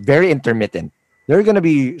start was very intermittent. There are gonna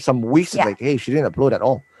be some weeks it's Yeah. like, hey, she didn't upload at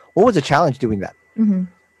all. What was the challenge doing that? Mhm.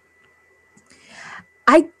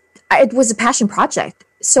 It was a passion project.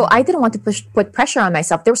 So I didn't want to put pressure on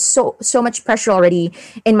myself. There was so much pressure already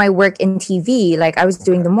in my work in TV. Like I was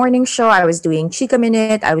doing the morning show, I was doing Chica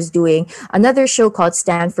Minute, I was doing another show called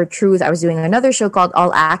Stand for Truth, I was doing another show called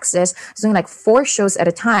All Access. I was doing like 4 shows at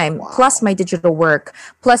a time, plus my digital work,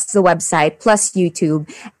 plus the website, plus YouTube.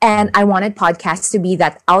 And I wanted podcasts to be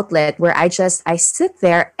that outlet where I sit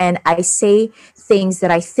there and I say things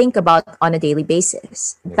that I think about on a daily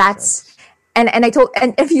basis. And I told,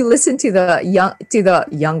 and if you listen to the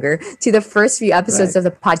first few episodes of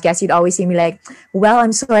the podcast, you'd always hear me like, well,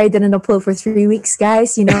 I'm sorry I didn't upload for 3 weeks,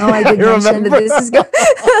 guys. You know, I did mention that this is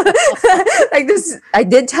like this. I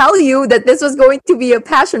did tell you that this was going to be a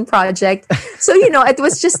passion project. So, you know, it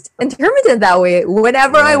was just intermittent that way.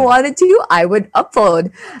 Whenever I wanted to, I would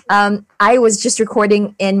upload. I was just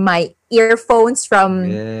recording in my earphones from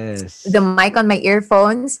the mic on my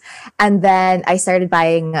earphones, and then I started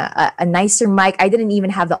buying a nicer mic. I didn't even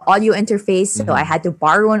have the audio interface, so I had to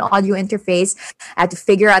borrow an audio interface. I had to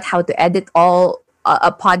figure out how to edit all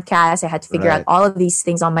a podcast. I had to figure out all of these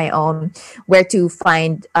things on my own, where to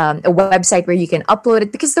find a website where you can upload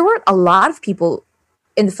it, because there weren't a lot of people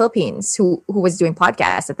in the Philippines who was doing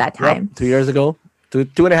podcasts at that time. 2 years ago,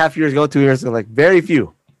 2.5 years ago, 2 years ago, like very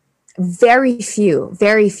few. Very few.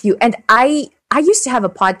 And I used to have a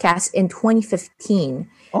podcast in 2015,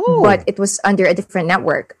 but it was under a different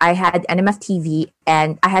network. I had NMF TV,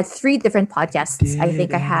 and I had 3 different podcasts. I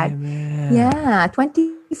think I had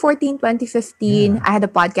 2014, 2015. I had a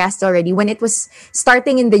podcast already when it was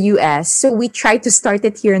starting in the US. So we tried to start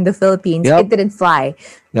it here in the Philippines. It didn't fly.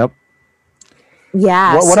 Yep.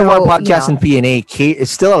 Yeah. One of our podcasts in PNA, Kate, is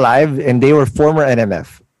still alive, and they were former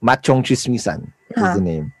NMF. Machong Chismisan is the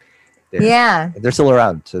name. They're still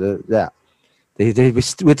around. So they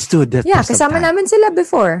withstood the test of kasama time. namin sila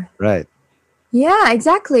before. Right. Yeah,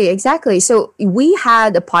 exactly. So we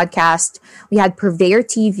had a podcast. We had Purveyor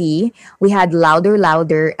TV. We had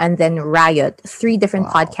Louder, and then Riot. 3 different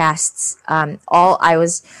podcasts. I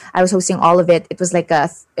was hosting all of it. It was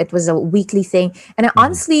a weekly thing, and I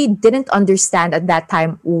honestly didn't understand at that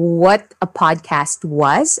time what a podcast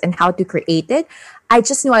was and how to create it. I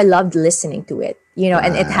just knew I loved listening to it, you know,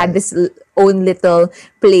 and it had this own little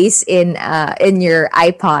place in your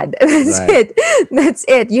iPod. That's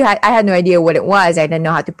it. I had no idea what it was. I didn't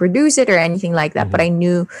know how to produce it or anything like that, but I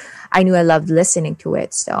knew I loved listening to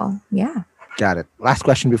it. So yeah. Got it. Last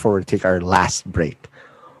question before we take our last break.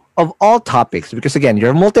 Of all topics, because again,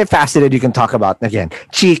 you're multifaceted, you can talk about, again,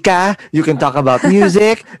 chica, you can talk about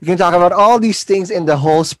music, you can talk about all these things in the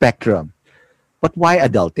whole spectrum. But why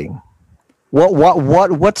adulting?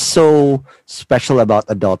 What's so special about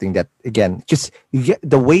adulting that, again, just you get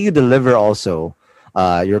the way you deliver also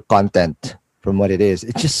your content from what it is,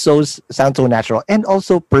 it just sounds so natural and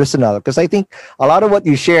also personal, because I think a lot of what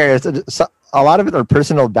you share is a lot of it are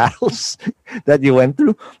personal battles that you went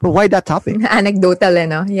through. But why that topic? Anecdotal,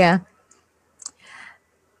 no? Yeah.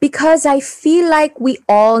 Because I feel like we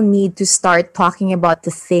all need to start talking about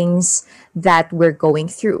the things that we're going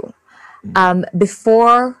through.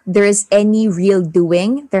 Before there is any real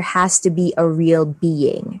doing, there has to be a real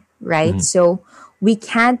being, right? So we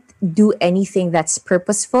can't do anything that's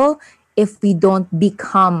purposeful if we don't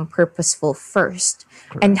become purposeful first.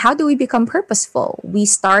 Correct. And how do we become purposeful? We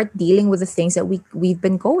start dealing with the things that we've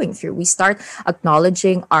been going through. We start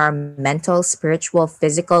acknowledging our mental, spiritual,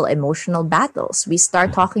 physical, emotional battles. We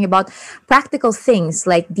start talking about practical things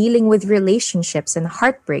like dealing with relationships and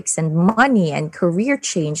heartbreaks and money and career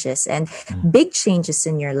changes and big changes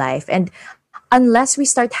in your life. And unless we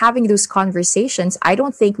start having those conversations, I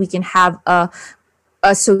don't think we can have a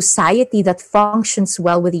society that functions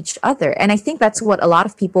well with each other. And I think that's what a lot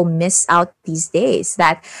of people miss out these days,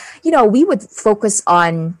 that, you know, we would focus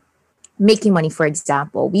on making money, for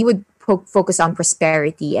example. We would focus on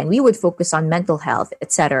prosperity and we would focus on mental health,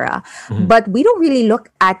 etc. But we don't really look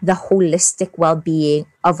at the holistic well-being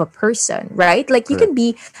of a person, right? Like you can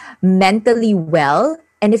be mentally well,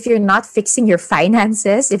 and if you're not fixing your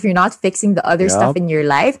finances, if you're not fixing the other stuff in your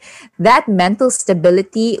life, that mental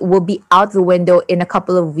stability will be out the window in a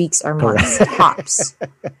couple of weeks or months tops.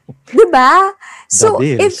 Diba? So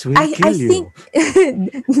if I think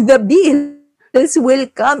the bills will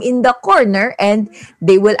come in the corner and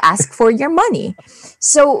they will ask for your money.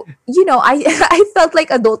 So, I felt like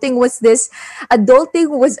adulting was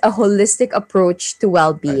a holistic approach to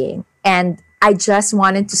well-being. And I just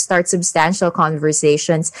wanted to start substantial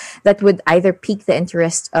conversations that would either pique the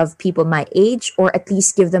interest of people my age or at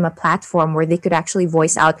least give them a platform where they could actually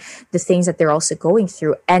voice out the things that they're also going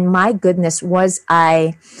through. And my goodness, was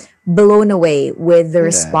I blown away with the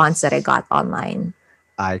response that I got online.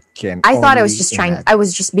 I thought I was just I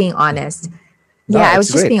was just being honest. I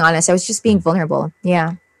was just being honest. I was just being vulnerable.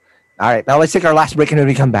 Yeah. All right, now let's take our last break, and when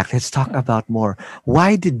we come back, let's talk about more.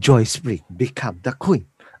 Why did Joyce Spring become the queen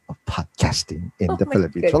of podcasting in the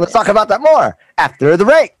Philippines? Goodness. So let's talk about that more after the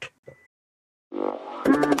break.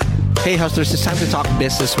 Hey hustlers, it's time to talk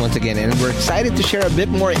business once again, and we're excited to share a bit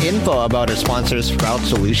more info about our sponsor, Sprout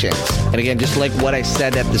Solutions. And again, just like what I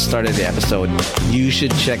said at the start of the episode, you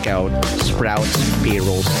should check out Sprout's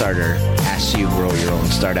Payroll Starter as you grow your own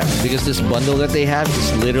startup, because this bundle that they have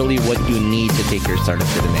is literally what you need to take your startup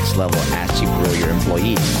to the next level as you grow your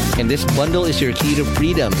employees. And this bundle is your key to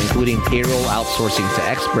freedom, including payroll outsourcing to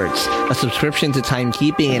experts, a subscription to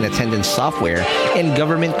timekeeping and attendance software, and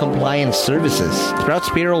government compliance services. Sprout's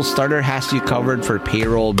Payroll Starter has you covered for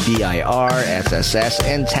payroll, BIR, SSS,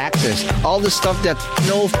 and taxes. All the stuff that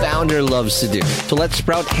no founder loves to do. So let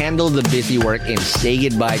Sprout handle the busy work and say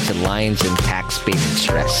goodbye to lines and tax payment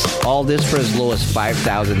stress. All this for as low as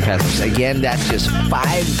 5,000 pesos. Again, that's just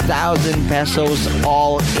 5,000 pesos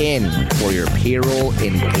all in for your payroll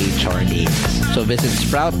and HR needs. So visit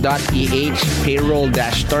sprout.ph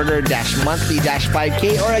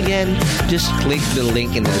payroll-starter-monthly-5K, or again, just click the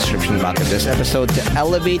link in the description box of this episode to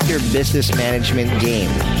elevate your business management game.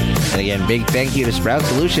 And again, big thank you to Sprout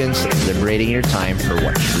Solutions, liberating your time for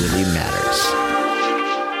what truly matters.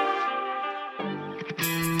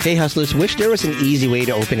 Hey hustlers, wish there was an easy way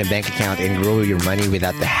to open a bank account and grow your money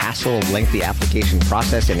without the hassle of lengthy application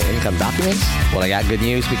process and income documents? Well, I got good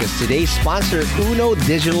news, because today's sponsor, Uno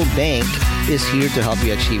Digital Bank, is here to help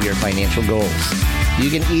you achieve your financial goals. You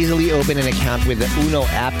can easily open an account with the Uno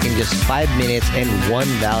app in just 5 minutes and one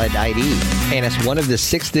valid ID. And as one of the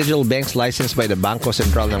 6 digital banks licensed by the Bangko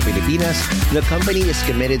Sentral ng Pilipinas, the company is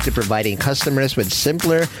committed to providing customers with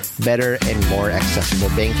simpler, better, and more accessible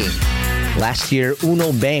banking. Last year,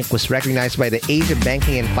 Uno Bank was recognized by the Asia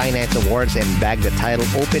Banking and Finance Awards and bagged the title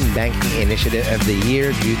Open Banking Initiative of the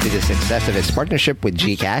Year due to the success of its partnership with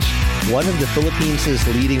GCash, one of the Philippines'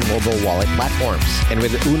 leading mobile wallet platforms. And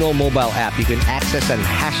with the Uno mobile app, you can access an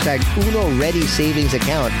hashtag Uno Ready savings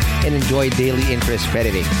account and enjoy daily interest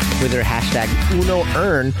crediting. With their hashtag Uno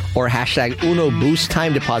Earn or hashtag Uno Boost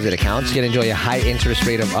time deposit accounts, you can enjoy a high interest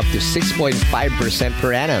rate of up to 6.5%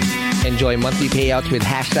 per annum. Enjoy monthly payouts with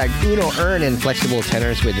hashtag Uno Earn and flexible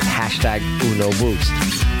tenors with hashtag Uno Boost.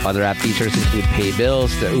 Other app features include pay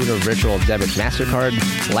bills, the Uno Virtual Debit MasterCard,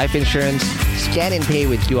 life insurance, scan and pay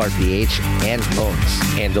with QRPH, and phones.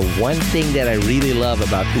 And the one thing that I really love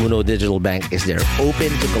about Uno Digital Bank is they're open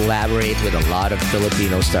to collaborate with a lot of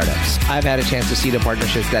Filipino startups. I've had a chance to see the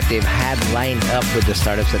partnerships that they've had lined up with the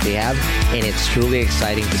startups that they have, and it's truly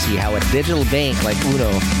exciting to see how a digital bank like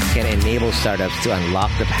Uno can enable startups to unlock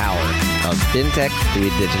the power of fintech through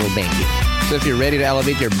digital banking. So if you're ready to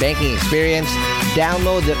elevate your banking experience,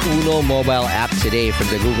 download the Uno mobile app today from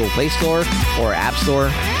the Google Play Store or App Store.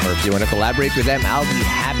 Or if you want to collaborate with them, I'll be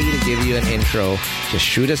happy to give you an intro. Just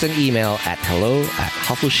shoot us an email at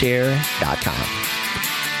hello@hustleshare.com.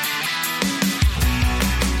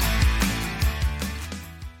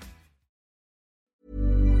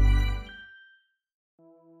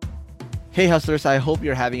 Hey hustlers, I hope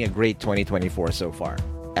you're having a great 2024 so far.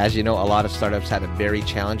 As you know, a lot of startups had a very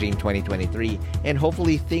challenging 2023, and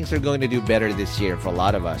hopefully things are going to do better this year for a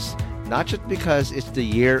lot of us. Not just because it's the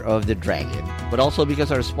year of the dragon, but also because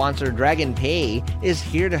our sponsor Dragon Pay is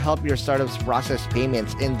here to help your startups process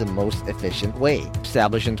payments in the most efficient way.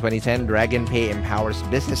 Established in 2010, Dragon Pay empowers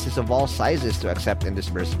businesses of all sizes to accept and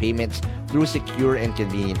disburse payments through secure and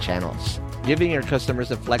convenient channels, giving your customers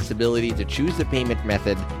the flexibility to choose the payment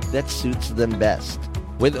method that suits them best.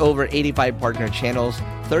 With over 85 partner channels,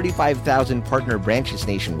 35,000 partner branches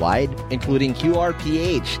nationwide, including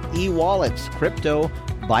QRPH, e-wallets, crypto,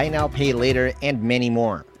 buy now, pay later, and many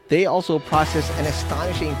more. They also process an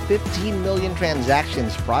astonishing 15 million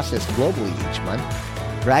transactions processed globally each month.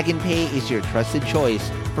 Dragon Pay is your trusted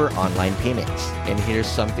choice for online payments. And here's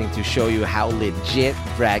something to show you how legit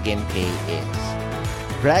Dragon Pay is.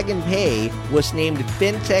 Dragon Pay was named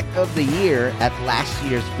FinTech of the Year at last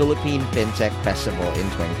year's Philippine FinTech Festival in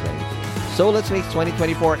 2020. So let's make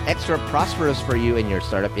 2024 extra prosperous for you and your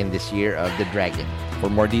startup in this year of the Dragon. For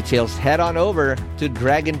more details, head on over to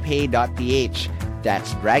dragonpay.ph.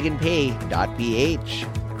 That's dragonpay.ph.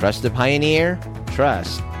 Trust the pioneer.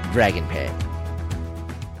 Trust Dragon Pay.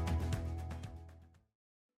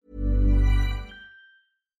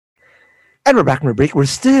 And we're back from a break. We're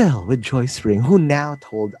still with Joyce Ring, who now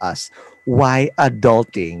told us why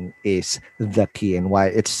adulting is the key and why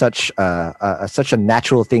it's such a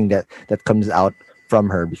natural thing that comes out from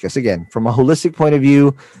her. Because again, from a holistic point of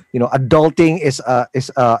view, adulting is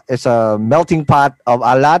a melting pot of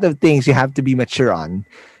a lot of things you have to be mature on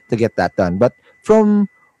to get that done. But from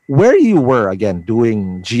where you were, again,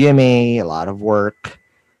 doing GMA, a lot of work,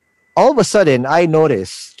 all of a sudden I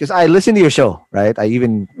noticed, because I listened to your show, right? I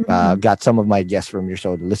even got some of my guests from your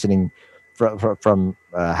show, listening from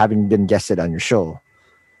having been guested on your show.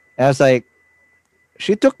 And I was like,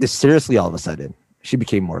 she took this seriously all of a sudden. She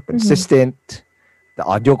became more consistent. The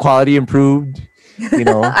audio quality improved.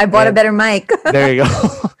 I bought a better mic. There you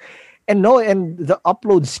go. And the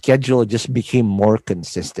upload schedule just became more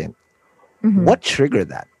consistent. What triggered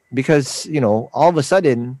that? Because, all of a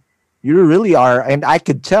sudden, you really are, and I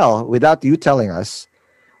could tell without you telling us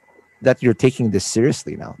that you're taking this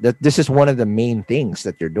seriously now. That this is one of the main things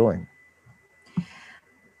that you're doing.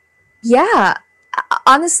 Yeah.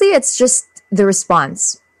 Honestly, it's just the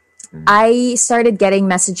response. I started getting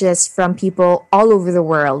messages from people all over the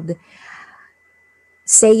world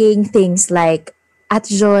saying things like, "At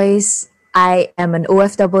Joyce, I am an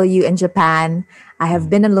OFW in Japan. I have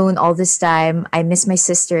been alone all this time. I miss my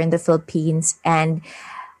sister in the Philippines. And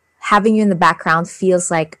having you in the background feels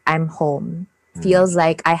like I'm home. Feels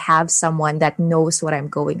like I have someone that knows what I'm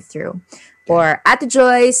going through." Or, "Ate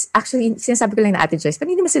Joyce," actually, sinasabi ko lang na Ate Joyce, pero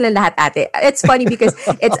hindi mo sila lahat ate. It's funny because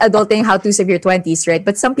it's adulting how to save your 20s, right?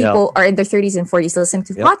 But some people are in their 30s and 40s listening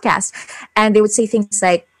to the podcast. And they would say things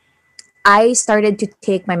like, "I started to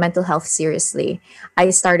take my mental health seriously.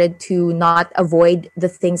 I started to not avoid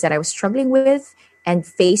the things that I was struggling with and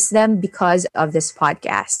face them because of this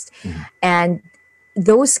podcast." And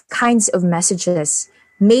those kinds of messages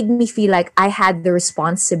made me feel like I had the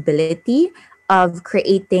responsibility of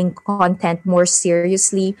creating content more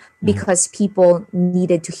seriously because people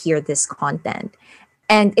needed to hear this content.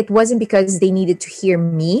 And it wasn't because they needed to hear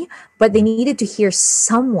me, but they needed to hear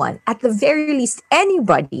someone, at the very least,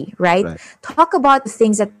 anybody, right? Talk about the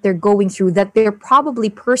things that they're going through that they're probably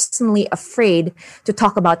personally afraid to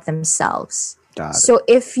talk about themselves. So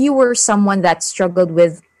if you were someone that struggled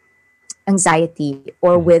with anxiety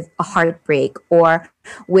or with a heartbreak or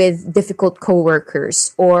with difficult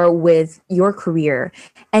coworkers or with your career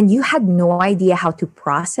and you had no idea how to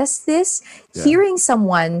process this, hearing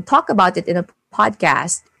someone talk about it in a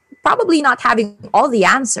podcast, probably not having all the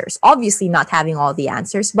answers, obviously not having all the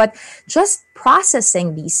answers, but just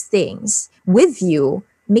processing these things with you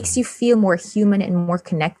makes you feel more human and more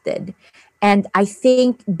connected. And I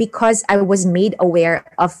think because I was made aware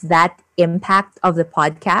of that impact of the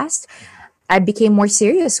podcast, I became more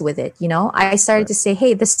serious with it. I started to say,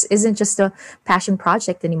 hey, this isn't just a passion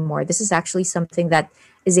project anymore. This is actually something that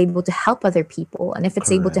is able to help other people. And if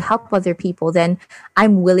it's able to help other people, then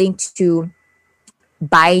I'm willing to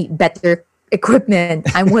buy better equipment.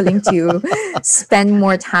 I'm willing to spend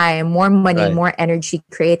more time, more money, more energy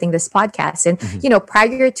creating this podcast. And,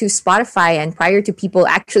 prior to Spotify and prior to people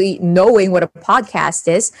actually knowing what a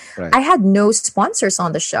podcast is, I had no sponsors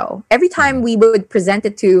on the show. Every time we would present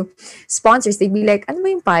it to sponsors, they'd be like, "Ano ba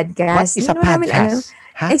yung podcast? What is a podcast?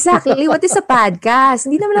 Exactly. What is a podcast?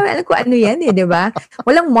 Hindi naman alam kung ano yan di ba?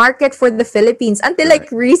 Walang market for the Philippines until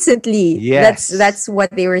like recently. Yes. That's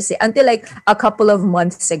what they were saying. Until like a couple of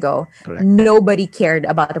months ago. Nobody cared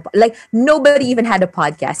about it. Like nobody even had a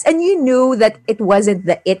podcast. And you knew that it wasn't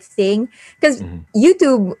the it thing. Because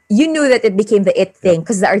YouTube, you knew that it became the it thing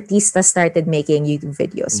because the artistas started making YouTube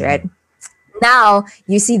videos, right? Now,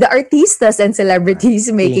 you see the artistas and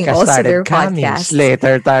celebrities making also their podcasts.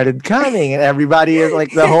 Later started coming, and everybody is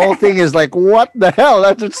like, the whole thing is like, what the hell?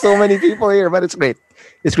 That's so many people here, but it's great.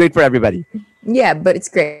 It's great for everybody. Yeah, but it's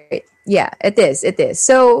great. Yeah, it is. It is.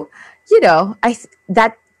 So,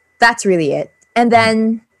 that's really it. And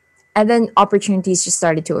then opportunities just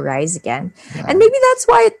started to arise again. And maybe that's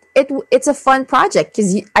why it's a fun project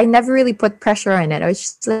because I never really put pressure on it. I was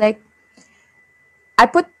just like, I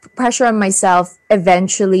put pressure on myself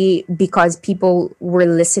eventually because people were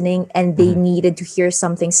listening and they needed to hear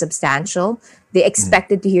something substantial. They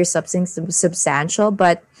expected to hear something substantial,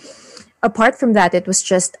 but apart from that, it was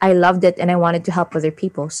just I loved it and I wanted to help other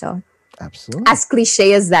people. So, Absolutely. as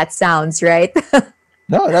cliche as that sounds, right?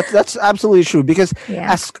 No, that's absolutely true because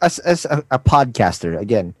Yeah. as a podcaster,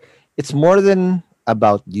 again, it's more than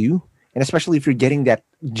about you, and especially if you're getting that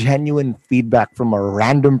genuine feedback from a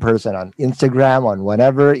random person on Instagram, on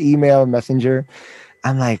whatever, email, messenger,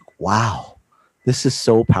 I'm like, wow, this is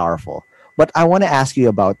so powerful. But I want to ask you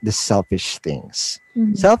about the selfish things.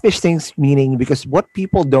 Selfish things meaning because what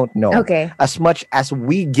people don't know, Okay. as much as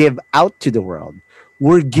we give out to the world,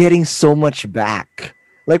 we're getting so much back.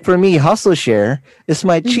 Like for me, Hustle Share is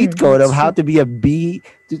my cheat code of how to be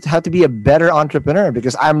how to be a better entrepreneur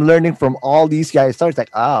because I'm learning from all these guys' stories.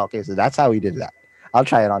 Like, okay, so that's how we did that. I'll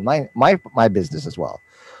try it on my business as well.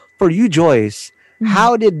 For you, Joyce,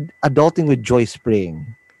 how did adulting with Joyce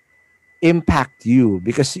Spring impact you?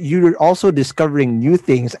 Because you're also discovering new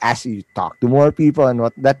things as you talk to more people and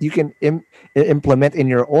what that you can implement in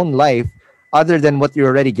your own life other than what you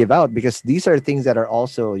already give out, because these are things that are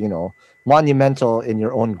also, monumental in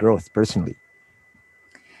your own growth personally.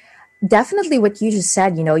 Definitely what you just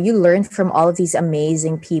said, you learn from all of these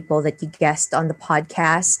amazing people that you guest on the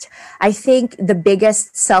podcast. I think the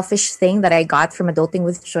biggest selfish thing that I got from Adulting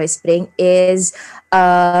with Joyce Spring is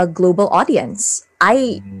a global audience.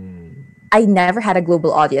 I never had a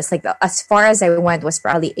global audience. Like as far as I went was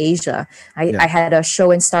probably Asia. I had a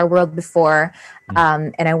show in Star World before,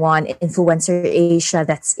 and I won Influencer Asia.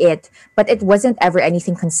 That's it. But it wasn't ever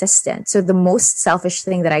anything consistent. So the most selfish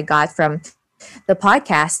thing that I got from the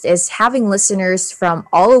podcast is having listeners from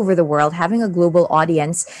all over the world, having a global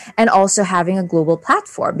audience, and also having a global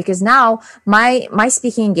platform. Because now my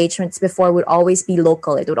speaking engagements before would always be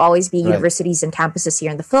local. It would always be universities and campuses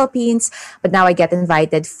here in the Philippines. But now I get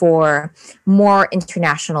invited for more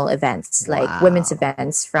international events, like women's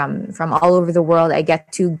events from all over the world. I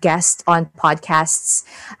get to guest on podcasts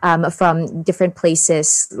from different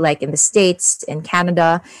places, like in the States, in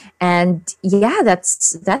Canada. And yeah,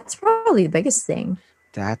 that's probably the biggest thing.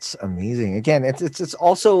 That's amazing. Again, it's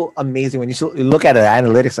also amazing when you look at the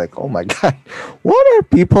analytics. Like, oh my god, what are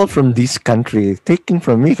people from this country taking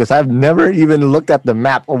from me? Because I've never even looked at the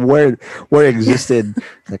map of where it existed.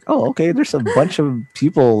 Like, oh, okay, there's a bunch of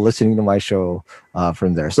people listening to my show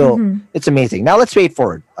from there. So it's amazing. Now let's wait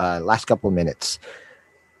forward. Last couple of minutes.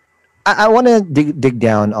 I want to dig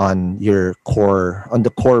down on the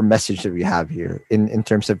core message that we have here in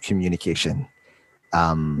terms of communication.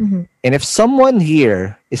 And if someone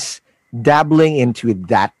here is dabbling into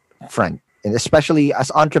that front, and especially as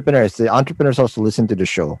entrepreneurs, the entrepreneurs also listen to the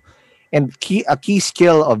show, and a key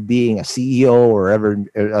skill of being a CEO or ever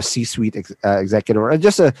a C-suite executive or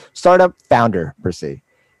just a startup founder per se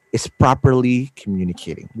is properly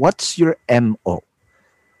communicating. What's your MO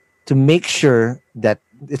to make sure that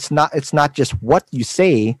it's not just what you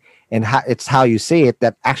say and it's how you say it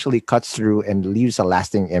that actually cuts through and leaves a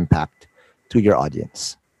lasting impact to your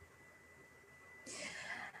audience?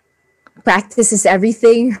 Practice is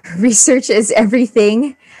everything. Research is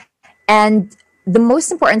everything. And the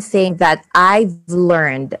most important thing that I've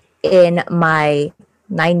learned in my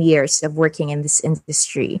 9 years of working in this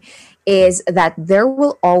industry is that there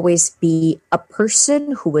will always be a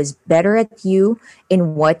person who is better at you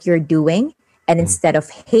in what you're doing. And instead of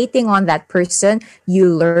hating on that person,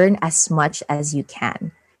 you learn as much as you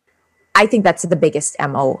can. I think that's the biggest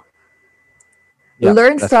MO.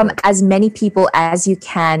 Learn from as many people as you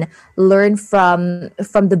can. Learn from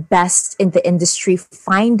the best in the industry.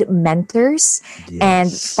 Find mentors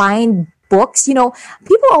and find books.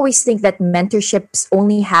 People always think that mentorships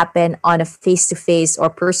only happen on a face-to-face or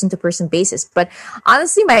person-to-person basis. But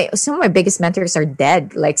honestly, some of my biggest mentors are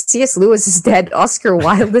dead. Like C.S. Lewis is dead. Oscar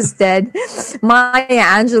Wilde is dead. Maya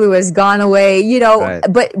Angelou has gone away.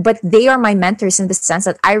 But they are my mentors in the sense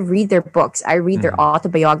that I read their books. I read their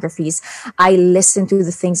autobiographies. I listen to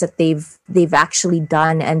the things that they've actually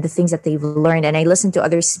done and the things that they've learned. And I listen to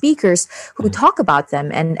other speakers who talk about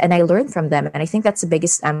them and I learn from them. And I think that's the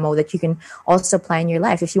biggest MO that you can also apply in your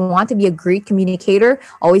life. If you want to be a great communicator,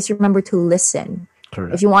 always remember to listen.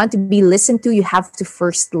 Correct. If you want to be listened to, you have to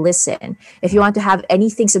first listen. If you want to have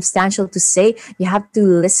anything substantial to say, you have to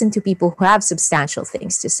listen to people who have substantial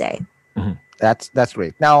things to say. That's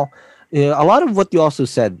great. Now, a lot of what you also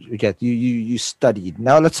said, you studied.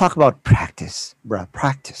 Now let's talk about practice, bruh.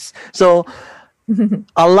 Practice. So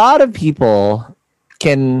a lot of people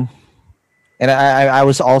can, and I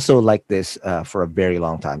was also like this for a very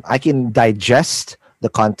long time. I can digest the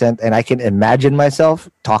content, and I can imagine myself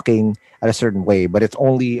talking at a certain way, but it's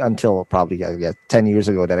only until probably 10 years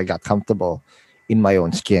ago that I got comfortable in my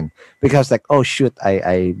own skin, because like, oh shoot,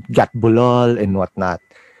 I got bulol and whatnot.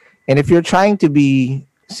 And if you're trying to be,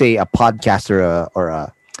 say, a podcaster or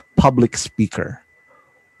a public speaker,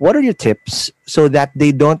 what are your tips so that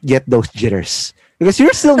they don't get those jitters? Because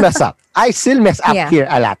you still mess up. I still mess up here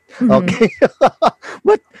a lot. Okay.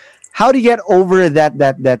 But how do you get over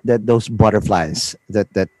that those butterflies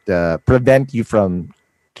that prevent you from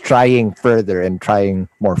trying further and trying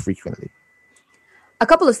more frequently? A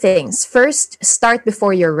couple of things. First, start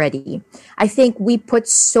before you're ready. I think we put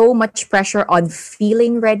so much pressure on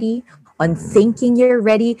feeling ready, on thinking you're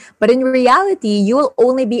ready, but in reality, you will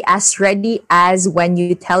only be as ready as when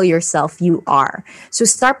you tell yourself you are. So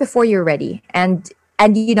start before you're ready. And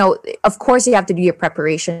you know, of course you have to do your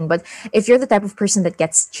preparation, but if you're the type of person that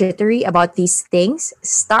gets jittery about these things,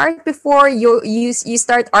 start before you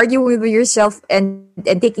start arguing with yourself and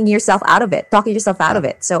taking yourself out of it, talking yourself out of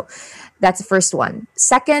it. So that's the first one.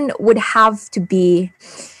 Second would have to be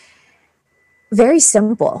very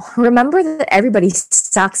simple. Remember that everybody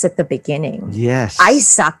sucks at the beginning. Yes. I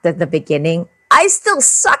sucked at the beginning. I still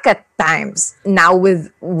suck at times now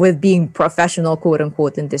with being professional, quote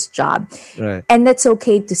unquote, in this job. Right. And that's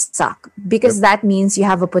okay to suck, because that means you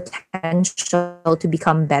have a potential to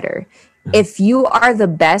become better. If you are the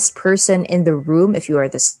best person in the room, if you are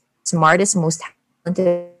the smartest, most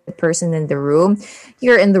talented person in the room,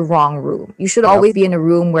 you're in the wrong room. You should always be in a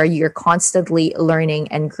room where you're constantly learning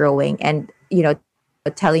and growing and, you know,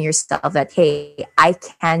 telling yourself that, hey, I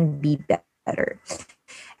can be better.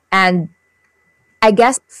 And I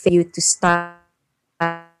guess for you to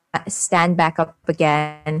stand back up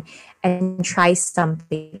again and try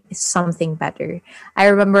something better. I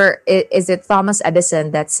remember, is it Thomas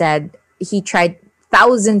Edison that said he tried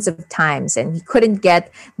thousands of times and he couldn't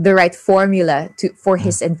get the right formula for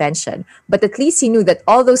his invention, but at least he knew that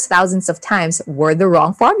all those thousands of times were the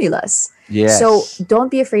wrong formulas. Yes. So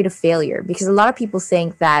don't be afraid of failure, because a lot of people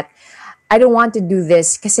think that I don't want to do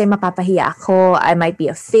this kasi mapapahiya ako, I might be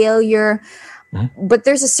a failure. But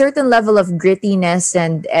there's a certain level of grittiness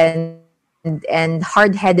and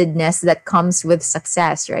hard-headedness that comes with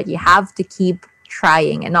success, right? You have to keep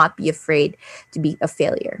trying and not be afraid to be a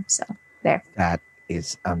failure. So there. That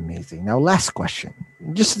is amazing. Now, last question.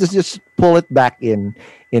 Just pull it back in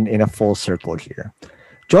a full circle here.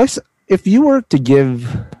 Joyce, if you were to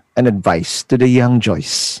give an advice to the young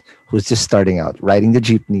Joyce who's just starting out, riding the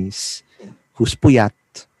jeepneys, who's puyat,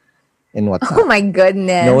 and whatnot. Oh my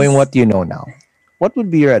goodness. Knowing what you know now, what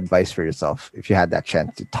would be your advice for yourself if you had that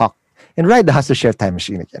chance to talk and ride the Hustle Share Time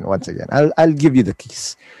Machine again? Once again, I'll give you the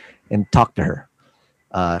keys and talk to her,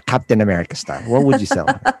 Captain America style. What would you tell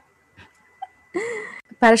her?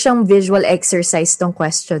 Para siyang visual exercise tong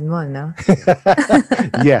question mo, no?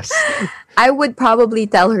 Yes. I would probably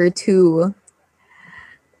tell her to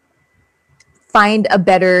find a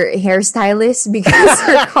better hairstylist, because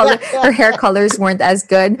her hair colors weren't as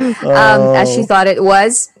good as she thought it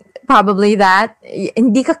was. Probably that.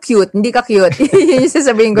 Hindi ka cute. Yun yung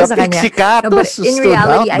sasabihin ko sa kanya. No, but in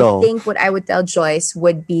reality, I think what I would tell Joyce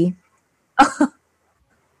would be...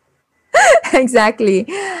 Exactly.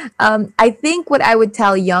 I think what I would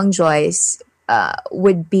tell young Joyce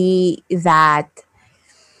would be that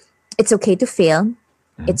it's okay to fail.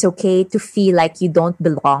 It's okay to feel like you don't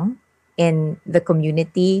belong in the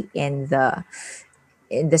community, in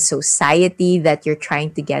the society that you're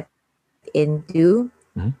trying to get into.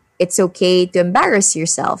 It's okay to embarrass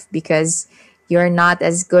yourself because you're not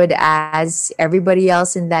as good as everybody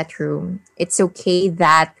else in that room. It's okay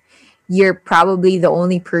that you're probably the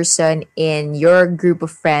only person in your group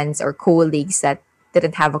of friends or colleagues that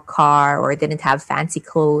didn't have a car or didn't have fancy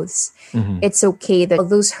clothes. It's okay that all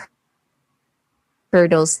those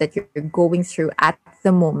hurdles that you're going through at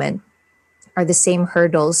the moment are the same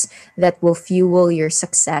hurdles that will fuel your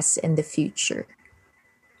success in the future.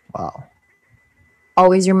 Wow.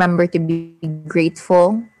 Always remember to be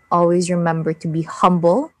grateful. Always remember to be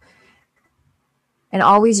humble. And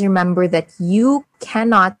always remember that you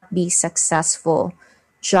cannot be successful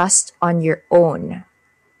just on your own.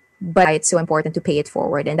 But it's so important to pay it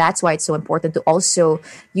forward. And that's why it's so important to also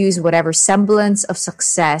use whatever semblance of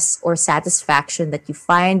success or satisfaction that you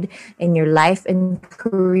find in your life and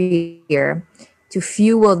career to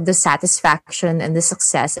fuel the satisfaction and the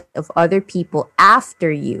success of other people after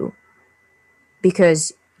you.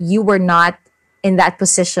 Because you were not in that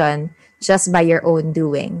position just by your own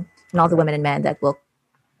doing. And all the women and men that will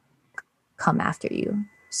come after you.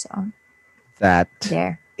 So that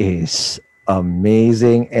there is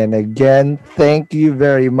amazing. And again, thank you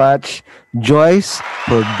very much, Joyce,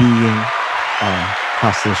 for being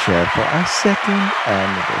Hustle Share for our second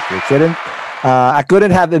anniversary. I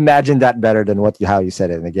couldn't have imagined that better than how you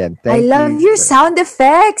said it. And again, thank you. I love your sound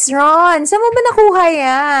effects, Ron. Saan mo ba nakuha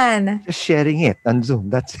yan? Just sharing it on Zoom.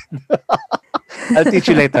 That's it. I'll teach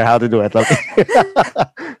you later how to do it. Okay.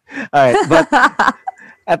 All right. But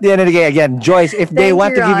at the end of the day, again, Joyce, if they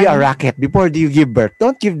want to give you a racket before you give birth,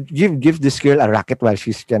 don't give this girl a racket while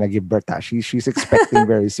she's gonna give birth. She's expecting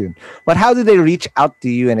very soon. But how do they reach out to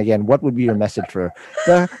you? And again, what would be your message for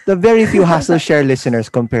the very few Hustle Share listeners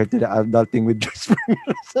compared to the Adulting with Joyce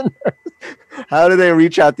listeners? How do they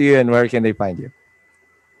reach out to you, and where can they find you?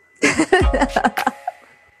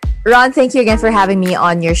 Ron, thank you again for having me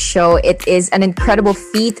on your show. It is an incredible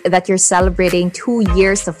feat that you're celebrating 2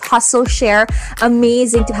 years of Hustle Share.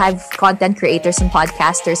 Amazing to have content creators and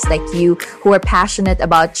podcasters like you who are passionate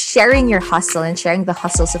about sharing your hustle and sharing the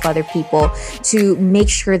hustles of other people to make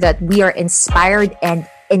sure that we are inspired and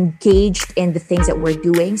engaged in the things that we're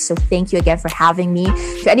doing. So thank you again for having me.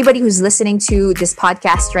 To anybody who's listening to this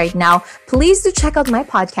podcast right now, please do check out my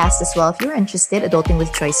podcast as well. If you're interested, Adulting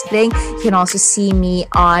with Joyce Spring, you can also see me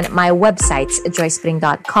on my websites,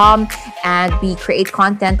 joyspring.com, and we create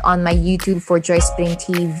content on my YouTube for Joyce Spring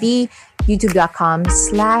TV,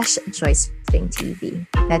 youtube.com/Joyce Spring TV.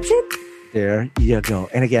 That's it. There you go.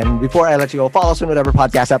 And again, before I let you go, follow us on whatever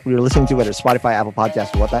podcast app you're listening to, whether it's Spotify, Apple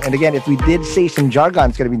Podcasts, or whatnot. And again, if we did say some jargon,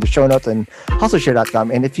 it's going to be in the show notes and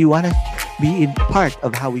hustleshare.com. And if you want to be a part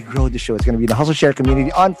of how we grow the show, it's going to be in the Hustle Share community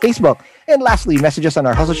on Facebook. And lastly, message us on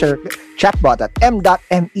our Hustle Share chatbot at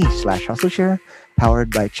m.me/hustleshare,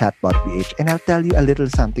 powered by ChatbotPH. And I'll tell you a little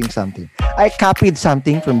something. I copied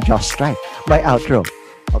something from Just Strike, my outro.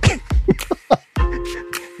 Okay.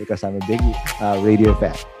 Because I'm a big radio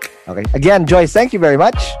fan. Okay. Again, Joyce, thank you very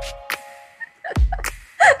much.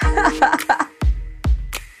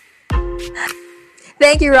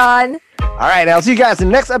 Thank you, Ron. All right. I'll see you guys in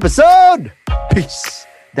the next episode. Peace.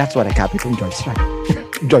 That's what I copied from Joyce Strike.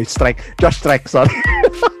 Joyce Strike. Josh Strike, sorry.